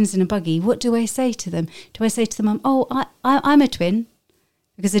 see twins in a buggy, what do I say to them? Do I say to the mum, oh, I'm a twin?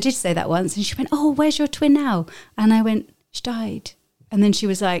 Because I did say that once, and she went, oh, where's your twin now? And I went, she died. And then she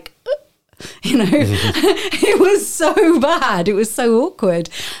was like, you know, it was so bad. It was so awkward.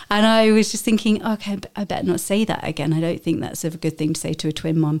 And I was just thinking, okay, I better not say that again. I don't think that's a good thing to say to a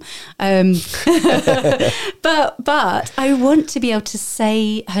twin mum. But I want to be able to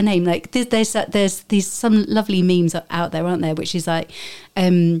say her name. Like there's these some lovely memes out there, aren't there? Which is like,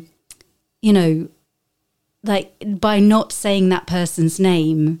 you know, like by not saying that person's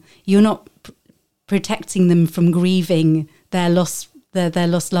name, you're not protecting them from grieving their lost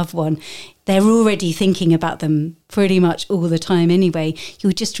loved one. They're already thinking about them pretty much all the time anyway.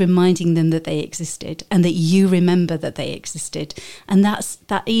 You're just reminding them that they existed and that you remember that they existed. And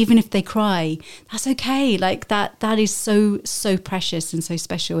that even if they cry, that's okay. Like that is so precious and so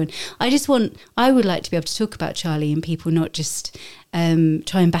special. And I would like to be able to talk about Charlie and people not just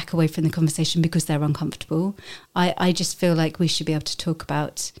try and back away from the conversation because they're uncomfortable. I just feel like we should be able to talk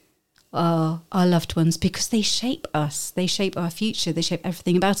about our loved ones because they shape us, they shape our future, they shape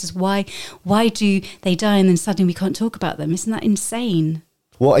everything about us. Why do they die and then suddenly we can't talk about them? Isn't that insane?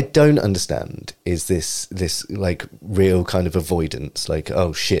 What I don't understand is this like real kind of avoidance, like,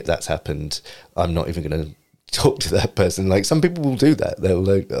 oh shit, that's happened, I'm not even going to talk to that person. Like some people will do that. They'll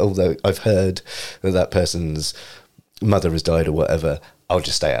like, although I've heard that person's mother has died or whatever, I'll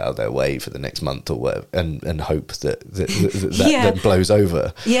just stay out of their way for the next month or whatever, and hope that that blows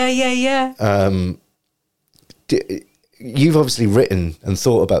over. Yeah. You've obviously written and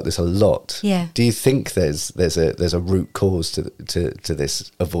thought about this a lot. Yeah. Do you think there's a root cause to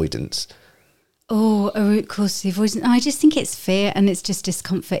this avoidance? Oh, a root cause to avoidance. I just think it's fear and it's just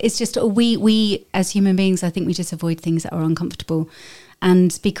discomfort. It's just we as human beings, I think we just avoid things that are uncomfortable,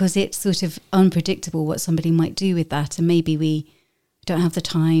 and because it's sort of unpredictable what somebody might do with that, and maybe we don't have the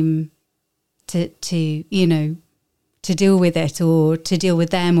time to you know, to deal with it or to deal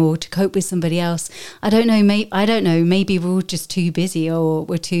with them or to cope with somebody else. I don't know. Maybe we're all just too busy or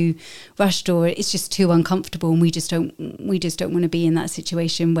we're too rushed or it's just too uncomfortable and we just don't want to be in that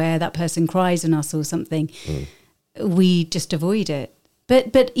situation where that person cries on us or something. We just avoid it.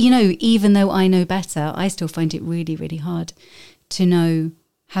 But you know, even though I know better, I still find it really, really hard to know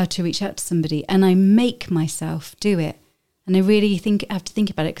how to reach out to somebody, and I make myself do it. And I really have to think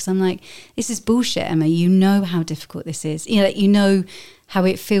about it because I'm like, this is bullshit, Emma. You know how difficult this is. You know, like, you know how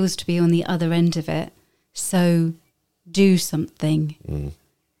it feels to be on the other end of it. So do something.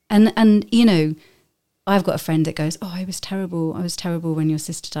 And you know, I've got a friend that goes, oh, I was terrible when your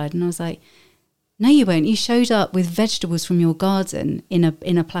sister died. And I was like, no, you weren't. You showed up with vegetables from your garden in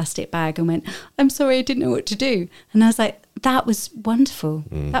a plastic bag and went, I'm sorry, I didn't know what to do. And I was like, that was wonderful.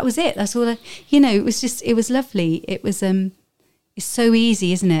 That was it. That's all. It was lovely. It was. It's so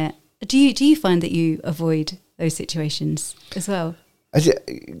easy, isn't it? Do you find that you avoid those situations as well?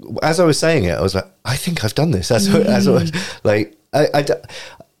 As I was saying it, I was like, I think I've done this. I'd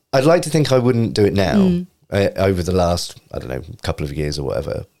like to think I wouldn't do it now over the last, I don't know, couple of years or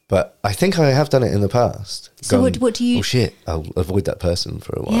whatever. But I think I have done it in the past. So what do you? Oh shit! I'll avoid that person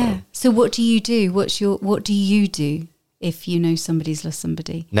for a while. Yeah. So what do you do? What do you do if you know somebody's lost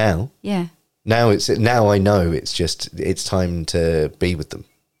somebody? Now. Yeah. Now I know it's time to be with them.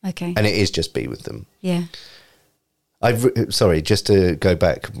 Okay. And it is just be with them. Yeah. Sorry, just to go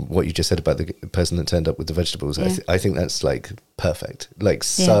back, what you just said about the person that turned up with the vegetables. Yeah. I think that's like perfect, like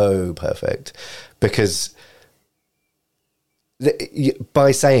so perfect, because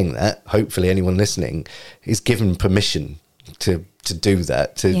by saying that, hopefully anyone listening is given permission to do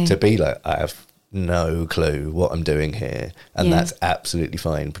that, to be like, I have no clue what I'm doing here, and that's absolutely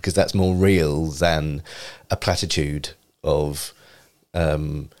fine, because that's more real than a platitude of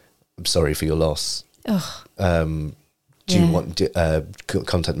I'm sorry for your loss. Do you want to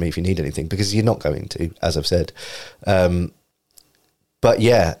contact me if you need anything? Because you're not going to, as I've said. But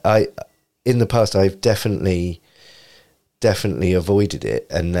yeah, in the past I've definitely avoided it,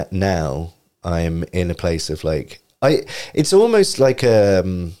 and now I'm in a place of like, it's almost like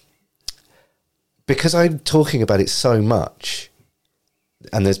because I'm talking about it so much,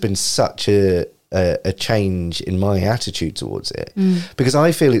 and there's been such a change in my attitude towards it, because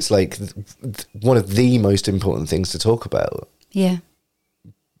I feel it's like one of the most important things to talk about. Yeah.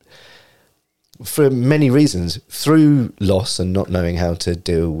 For many reasons, through loss and not knowing how to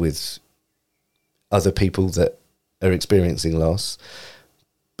deal with other people that are experiencing loss,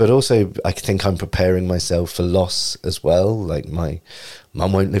 but also I think I'm preparing myself for loss as well. Like my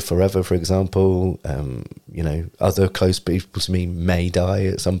mum won't live forever, for example. Other close people to me may die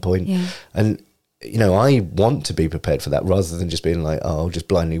at some point. Yeah. And, I want to be prepared for that rather than just being like, oh, I'll just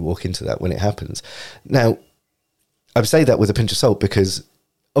blindly walk into that when it happens. Now, I say that with a pinch of salt because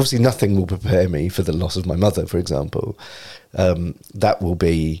obviously nothing will prepare me for the loss of my mother, for example. That will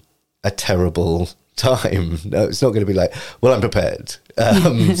be a terrible time. No, it's not going to be like, well, I'm prepared.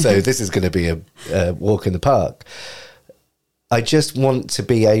 So this is going to be a walk in the park. I just want to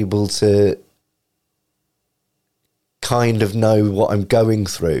be able to kind of know what I'm going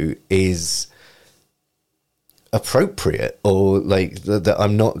through is appropriate, or like that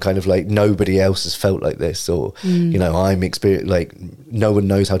I'm not kind of like nobody else has felt like this, or you know, I'm experienced, like no one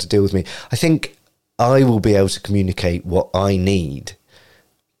knows how to deal with me. I think I will be able to communicate what I need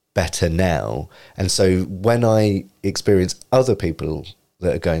better now, and so when I experience other people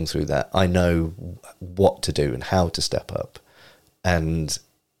that are going through that, I know what to do and how to step up and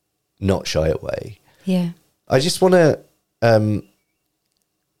not shy away. Yeah. I just want to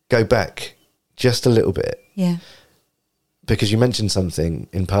go back just a little bit. Yeah. Because you mentioned something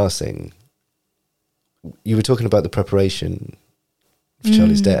in passing. You were talking about the preparation for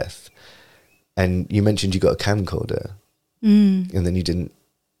Charlie's death. And you mentioned you got a camcorder. And then you didn't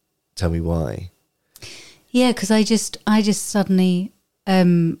tell me why. Yeah, because I just suddenly,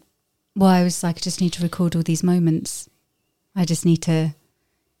 I was like, I just need to record all these moments. I just need to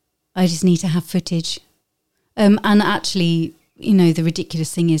have footage. And actually, you know, the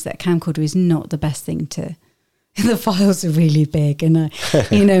ridiculous thing is that camcorder is not the best thing to... The files are really big, and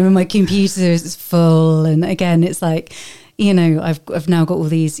you know, my computer is full. And again, it's like, you know, I've now got all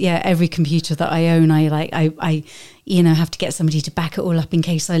these. Yeah, every computer that I own, I you know, have to get somebody to back it all up in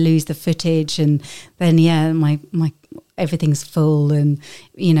case I lose the footage. And then my everything's full, and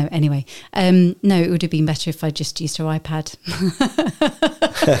you know. Anyway, no, it would have been better if I just used her iPad.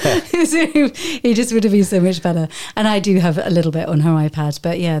 It just would have been so much better. And I do have a little bit on her iPad,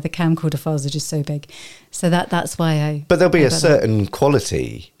 but yeah, the camcorder files are just so big. So that's why I... But there'll be a certain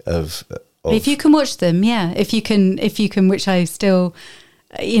quality of... If you can watch them, yeah. If you can, which I still,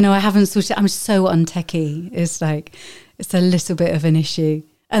 you know, I haven't sorted... I'm so untechy. It's like, it's a little bit of an issue.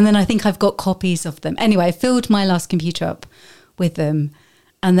 And then I think I've got copies of them. Anyway, I filled my last computer up with them.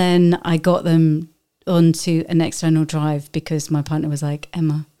 And then I got them onto an external drive because my partner was like,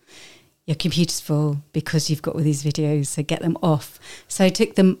 Emma, your computer's full because you've got all these videos, so get them off. So I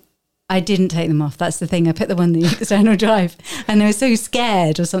took them... I didn't take them off. That's the thing. I put them on the external drive, and I was so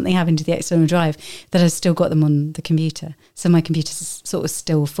scared of something happening to the external drive that I still got them on the computer. So my computer's sort of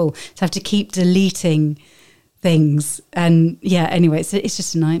still full. So I have to keep deleting things. And yeah, anyway, it's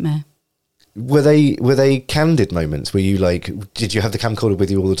just a nightmare. Were they candid moments? Were you like, did you have the camcorder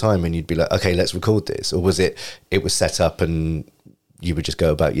with you all the time and you'd be like, okay, let's record this? Or was it was set up and you would just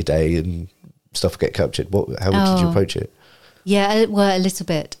go about your day and stuff would get captured? How did you approach it? Yeah, well, a little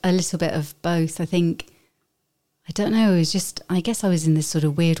bit of both. I think, I don't know, it was just, I guess I was in this sort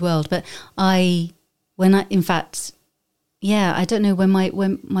of weird world. But I don't know, when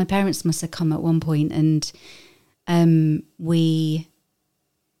my parents must have come at one point, and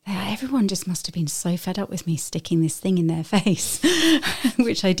everyone just must have been so fed up with me sticking this thing in their face,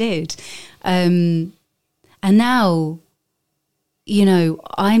 which I did. And now, you know,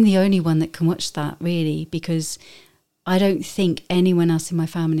 I'm the only one that can watch that, really, because I don't think anyone else in my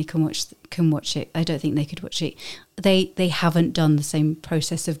family can watch it. I don't think they could watch it. They haven't done the same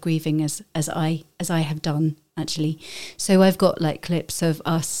process of grieving as I have done, actually. So I've got like clips of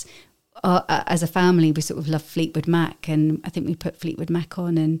us as a family. We sort of love Fleetwood Mac, and I think we put Fleetwood Mac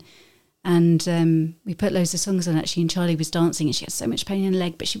on, and we put loads of songs on, actually. And Charlie was dancing, and she had so much pain in her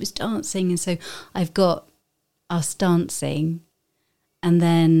leg, but she was dancing, and so I've got us dancing, and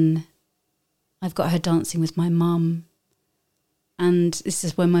then I've got her dancing with my mum. And this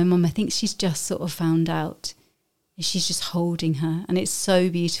is when my mum, I think she's just sort of found out. She's just holding her, and it's so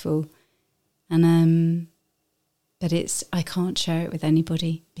beautiful. And but I can't share it with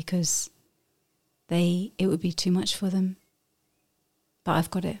anybody because it would be too much for them. But I've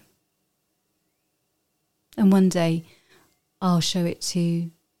got it. And one day I'll show it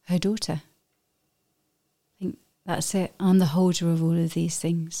to her daughter. I think that's it. I'm the holder of all of these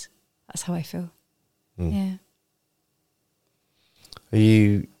things. That's how I feel. Yeah. Are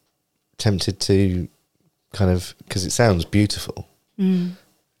you tempted to kind of, because it sounds beautiful, are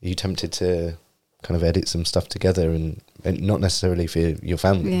you tempted to kind of edit some stuff together, and not necessarily for your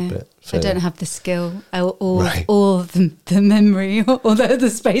family, but for... I don't have the skill or the memory or the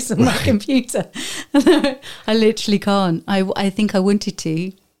space on my computer. I literally can't. I think I wanted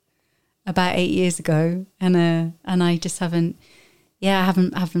to about 8 years ago, and I just haven't. Yeah,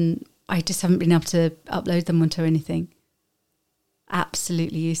 I just haven't been able to upload them onto anything.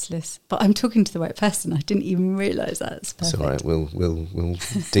 Absolutely useless. But I'm talking to the right person. I didn't even realise that. It's perfect. It's all right. We'll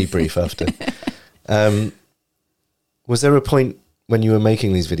debrief after. Was there a point when you were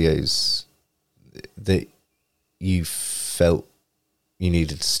making these videos that you felt you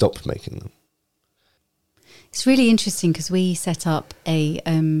needed to stop making them? It's really interesting because we set up a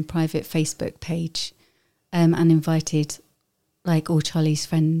private Facebook page and invited like all Charlie's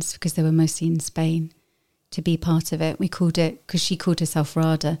friends, because they were mostly in Spain, to be part of it. We called it, because she called herself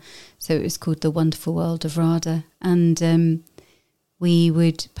Rada, so it was called The Wonderful World of Rada. And we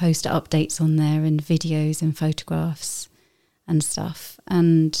would post updates on there and videos and photographs and stuff.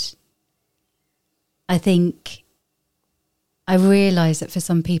 And I think I realised that for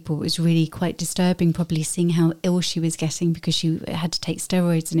some people it was really quite disturbing, probably seeing how ill she was getting, because she had to take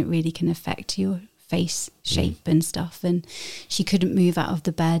steroids and it really can affect your face shape and stuff. And she couldn't move out of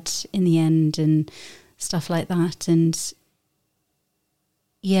the bed in the end and stuff like that. And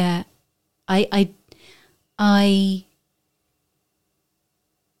yeah, I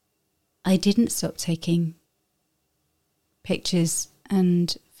didn't stop taking pictures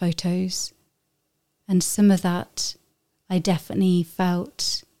and photos, and some of that I definitely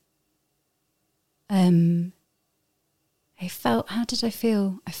felt. How did I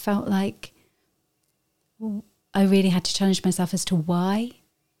feel? I felt like I really had to challenge myself as to why.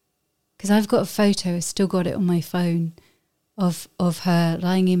 Because I've got a photo, I've still got it on my phone, of her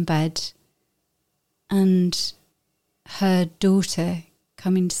lying in bed and her daughter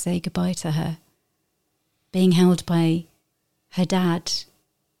coming to say goodbye to her, being held by her dad.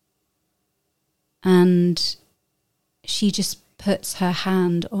 And she just puts her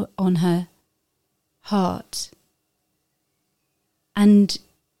hand on her heart. And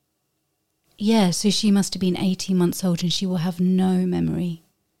yeah, so she must have been 18 months old and she will have no memory.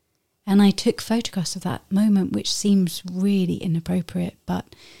 And I took photographs of that moment, which seems really inappropriate, but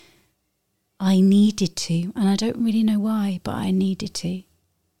I needed to. And I don't really know why, but I needed to.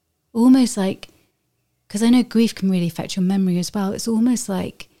 Almost like, because I know grief can really affect your memory as well. It's almost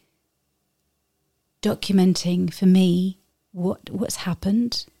like documenting for me what's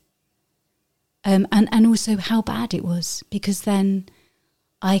happened. And also how bad it was, because then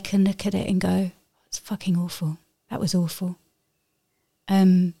I can look at it and go, it's fucking awful. That was awful.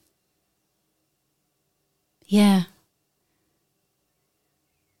 Yeah.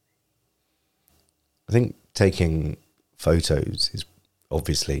 I think taking photos is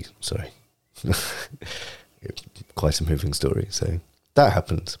obviously, quite a moving story. So that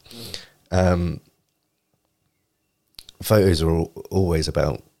happened. Photos are always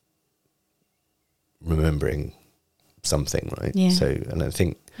about remembering something, right? Yeah. So, and I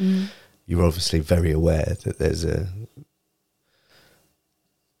think you're obviously very aware that there's an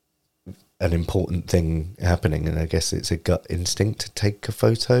important thing happening, and I guess it's a gut instinct to take a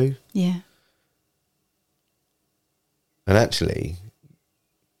photo. Yeah. And actually,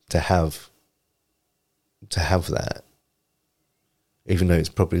 to have that, even though it's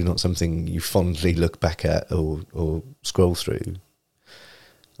probably not something you fondly look back at or scroll through,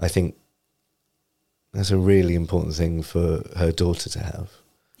 I think that's a really important thing for her daughter to have.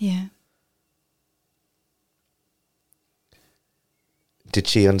 Yeah. Did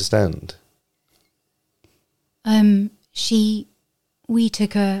she understand? We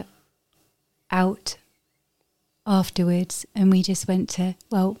took her out afterwards, and we just went to,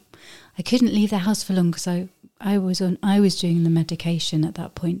 well, I couldn't leave the house for long because I was doing the medication at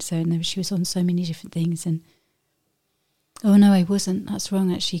that point, so she was on so many different things. And oh no, I wasn't. That's wrong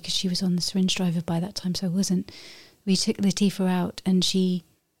actually, because she was on the syringe driver by that time, so I wasn't. We took Latifah out, and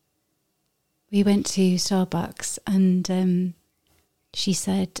we went to Starbucks, and she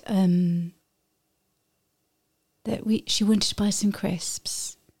said that she wanted to buy some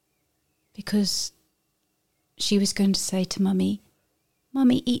crisps because she was going to say to Mummy,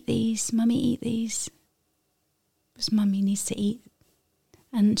 Mummy, eat these. Mummy, eat these. Because Mummy needs to eat.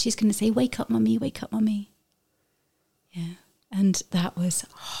 And she's going to say, wake up, Mummy, wake up, Mummy. Yeah. And that was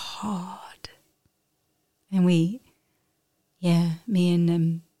hard. And me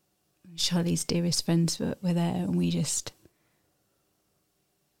and Charlie's dearest friends were there, and we just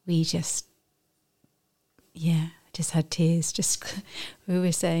had tears. We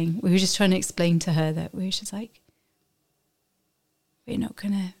were just trying to explain to her that we were just like,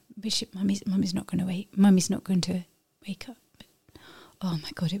 Mummy's not going to wait. Mummy's not going to wake up. But, oh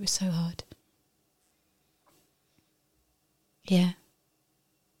my God, it was so hard. Yeah.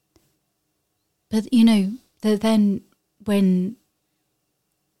 But, then when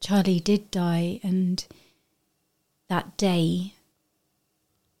Charlie did die, and that day,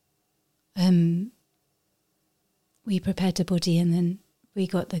 we prepared her body, and then we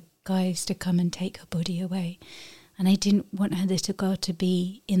got the guys to come and take her body away. And I didn't want her little girl to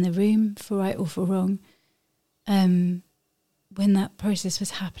be in the room, for right or for wrong. when that process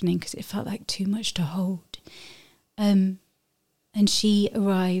was happening, because it felt like too much to hold. And she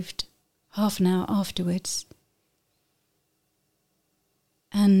arrived half an hour afterwards.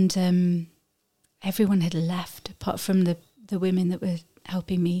 And everyone had left, apart from the women that were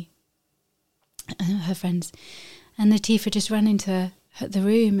helping me, her friends. And Latifah just ran into the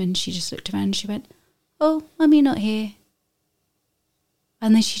room, and she just looked around and she went, "Oh, Mummy not here."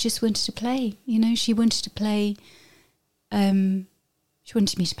 And then she just wanted to play, you know, she wanted to play. She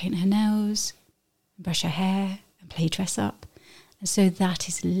wanted me to paint her nails, and brush her hair, and play dress up. And so that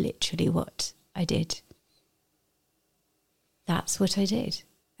is literally what I did. That's what I did.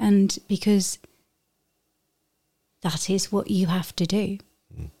 And because that is what you have to do.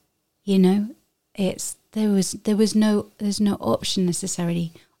 You know, there's no option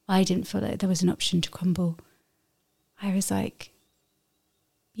necessarily. I didn't feel like there was an option to crumble. I was like,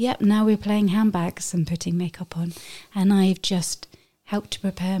 yep, now we're playing handbags and putting makeup on. And I've just helped to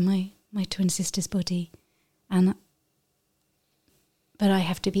prepare my twin sister's body. But I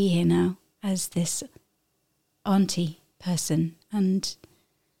have to be here now as this auntie person. And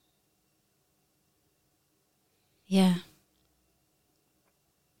yeah.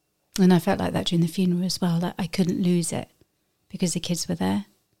 And I felt like that during the funeral as well, that I couldn't lose it because the kids were there.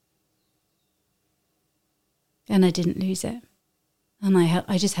 And I didn't lose it. And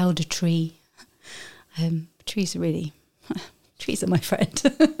I just held a tree. Trees are my friend.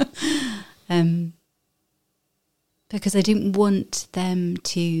 Because I didn't want them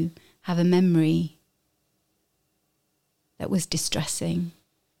to have a memory that was distressing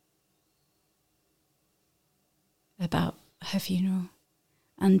about her funeral.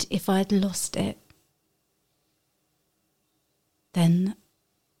 And if I'd lost it, then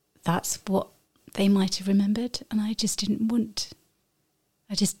that's what they might have remembered. And I just didn't want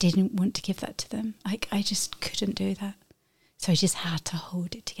to give that to them. I just couldn't do that. So I just had to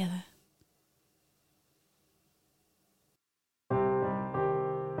hold it together.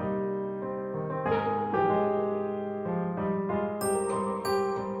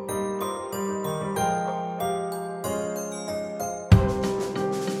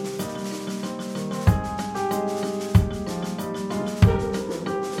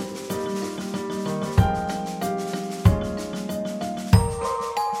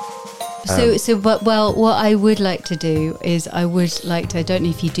 But what I would like to do is I don't know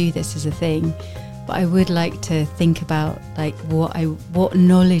if you do this as a thing, but I would like to think about like what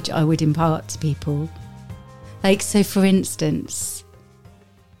knowledge I would impart to people. Like, so for instance,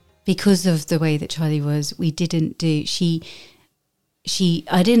 because of the way that Charlie was, I didn't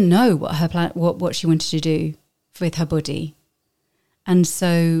know what her plan, what she wanted to do with her body. And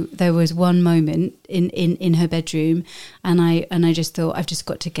so there was one moment in her bedroom, and I just thought, I've just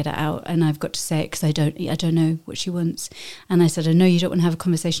got to get it out, and I've got to say it because I don't know what she wants. And I said, I know you don't want to have a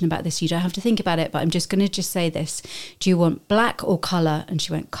conversation about this. You don't have to think about it, but I'm just going to just say this. Do you want black or colour? And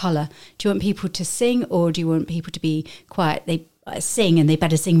she went, colour. Do you want people to sing, or do you want people to be quiet? They sing, and they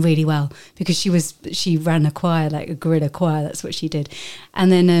better sing really well, because she ran a choir, like a guerrilla choir. That's what she did.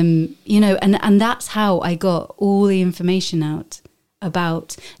 And then and that's how I got all the information out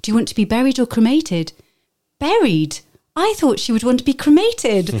about, do you want to be buried or cremated? Buried? I thought she would want to be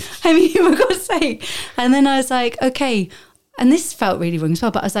cremated. I mean, for God's sake. And then I was like, okay. And this felt really wrong as well,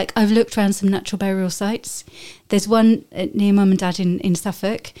 but I was like, I've looked around some natural burial sites. There's one near Mum and Dad in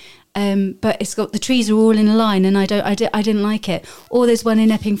Suffolk, but it's got, the trees are all in a line, and I didn't like it. Or there's one in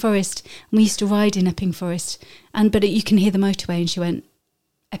Epping Forest, and we used to ride in Epping Forest, but you can hear the motorway. And she went,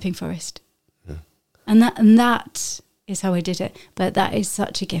 Epping Forest. Yeah. And that is how I did it. But that is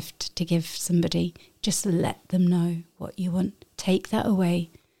such a gift to give somebody. Just let them know what you want. Take that away.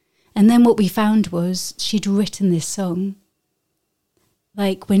 And then what we found was she'd written this song.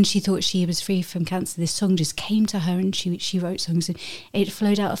 Like, when she thought she was free from cancer, this song just came to her, and she wrote songs, and it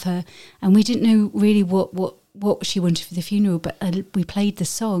flowed out of her. And we didn't know really what she wanted for the funeral, but we played the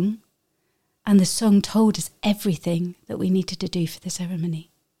song, and the song told us everything that we needed to do for the ceremony.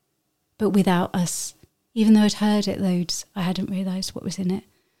 But without us, even though I'd heard it loads, I hadn't realised what was in it.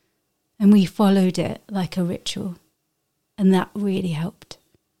 And we followed it like a ritual. And that really helped.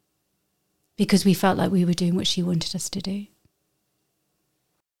 Because we felt like we were doing what she wanted us to do.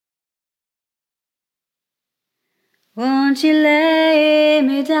 Won't you lay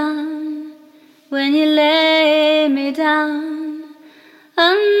me down when you lay me down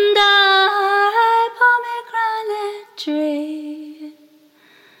under a pomegranate tree?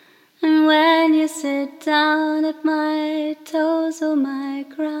 And when you sit down at my toes or my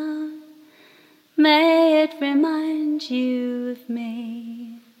crown, may it remind you of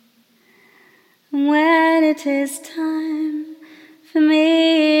me. And when it is time for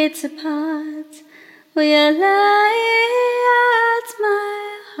me to part? Will you lay at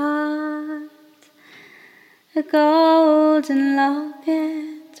my heart a golden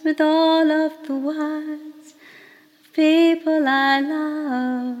locket with all of the words of people I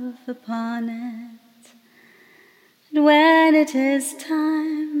love upon it? And when it is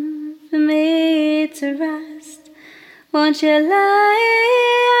time for me to rest, won't you lay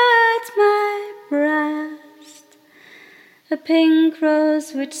at my breast a pink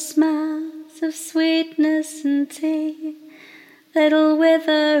rose which smells of sweetness and tea that'll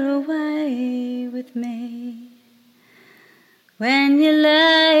wither away with me? When you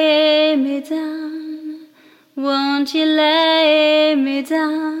lay me down, won't you lay me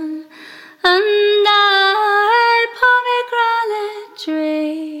down under a pomegranate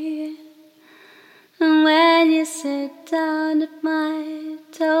tree? And when you sit down at my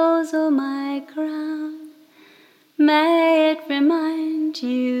toes or my crown, may it remind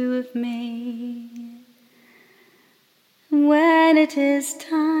you of me. When it is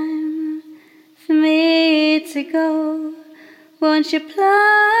time for me to go, won't you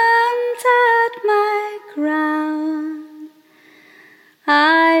plant at my crown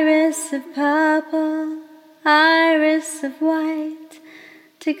iris of purple, iris of white,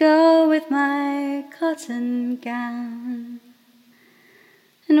 to go with my cotton gown?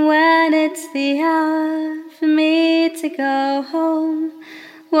 And when it's the hour for me to go home,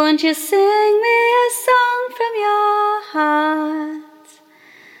 won't you sing me a song from your heart,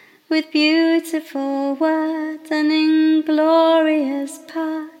 with beautiful words and inglorious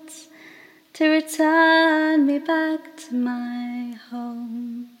parts, to return me back to my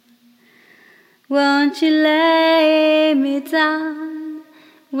home? Won't you lay me down,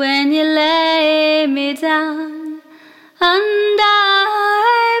 when you lay me down under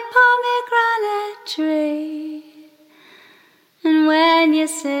a pomegranate tree? And when you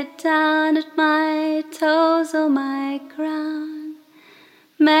sit down at my toes or my crown,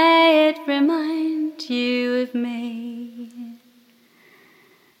 may it remind you of me.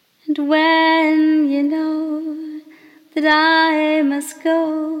 And when you know that I must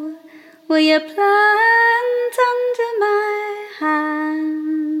go, will you plant under my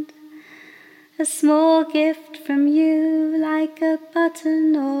hand a small gift from you, like a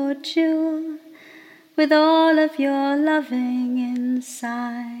button or jewel, with all of your loving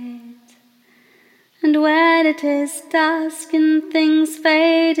inside? And when it is dusk and things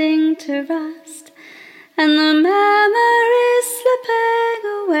fading to rust, and the memories slipping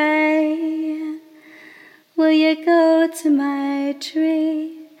away, will you go to my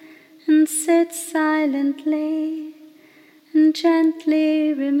tree and sit silently and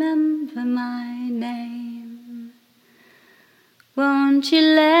gently remember my name? Won't you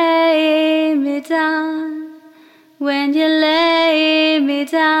lay me down, when you lay me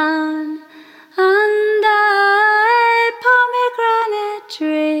down under a pomegranate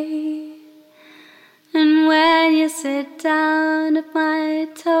tree? And when you sit down at my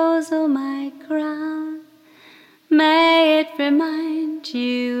toes or my crown, may it remind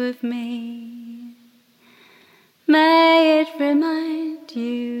you of me. May it remind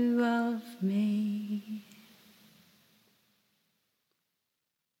you of me.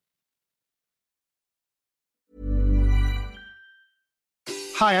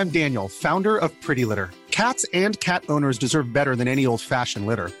 Hi, I'm Daniel, founder of Pretty Litter. Cats and cat owners deserve better than any old-fashioned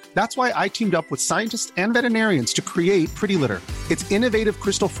litter. That's why I teamed up with scientists and veterinarians to create Pretty Litter. Its innovative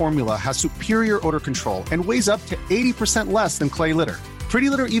crystal formula has superior odor control and weighs up to 80% less than clay litter. Pretty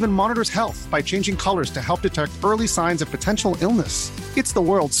Litter even monitors health by changing colors to help detect early signs of potential illness. It's the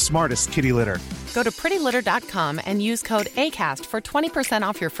world's smartest kitty litter. Go to prettylitter.com and use code ACAST for 20%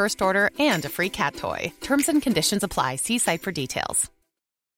 off your first order and a free cat toy. Terms and conditions apply. See site for details.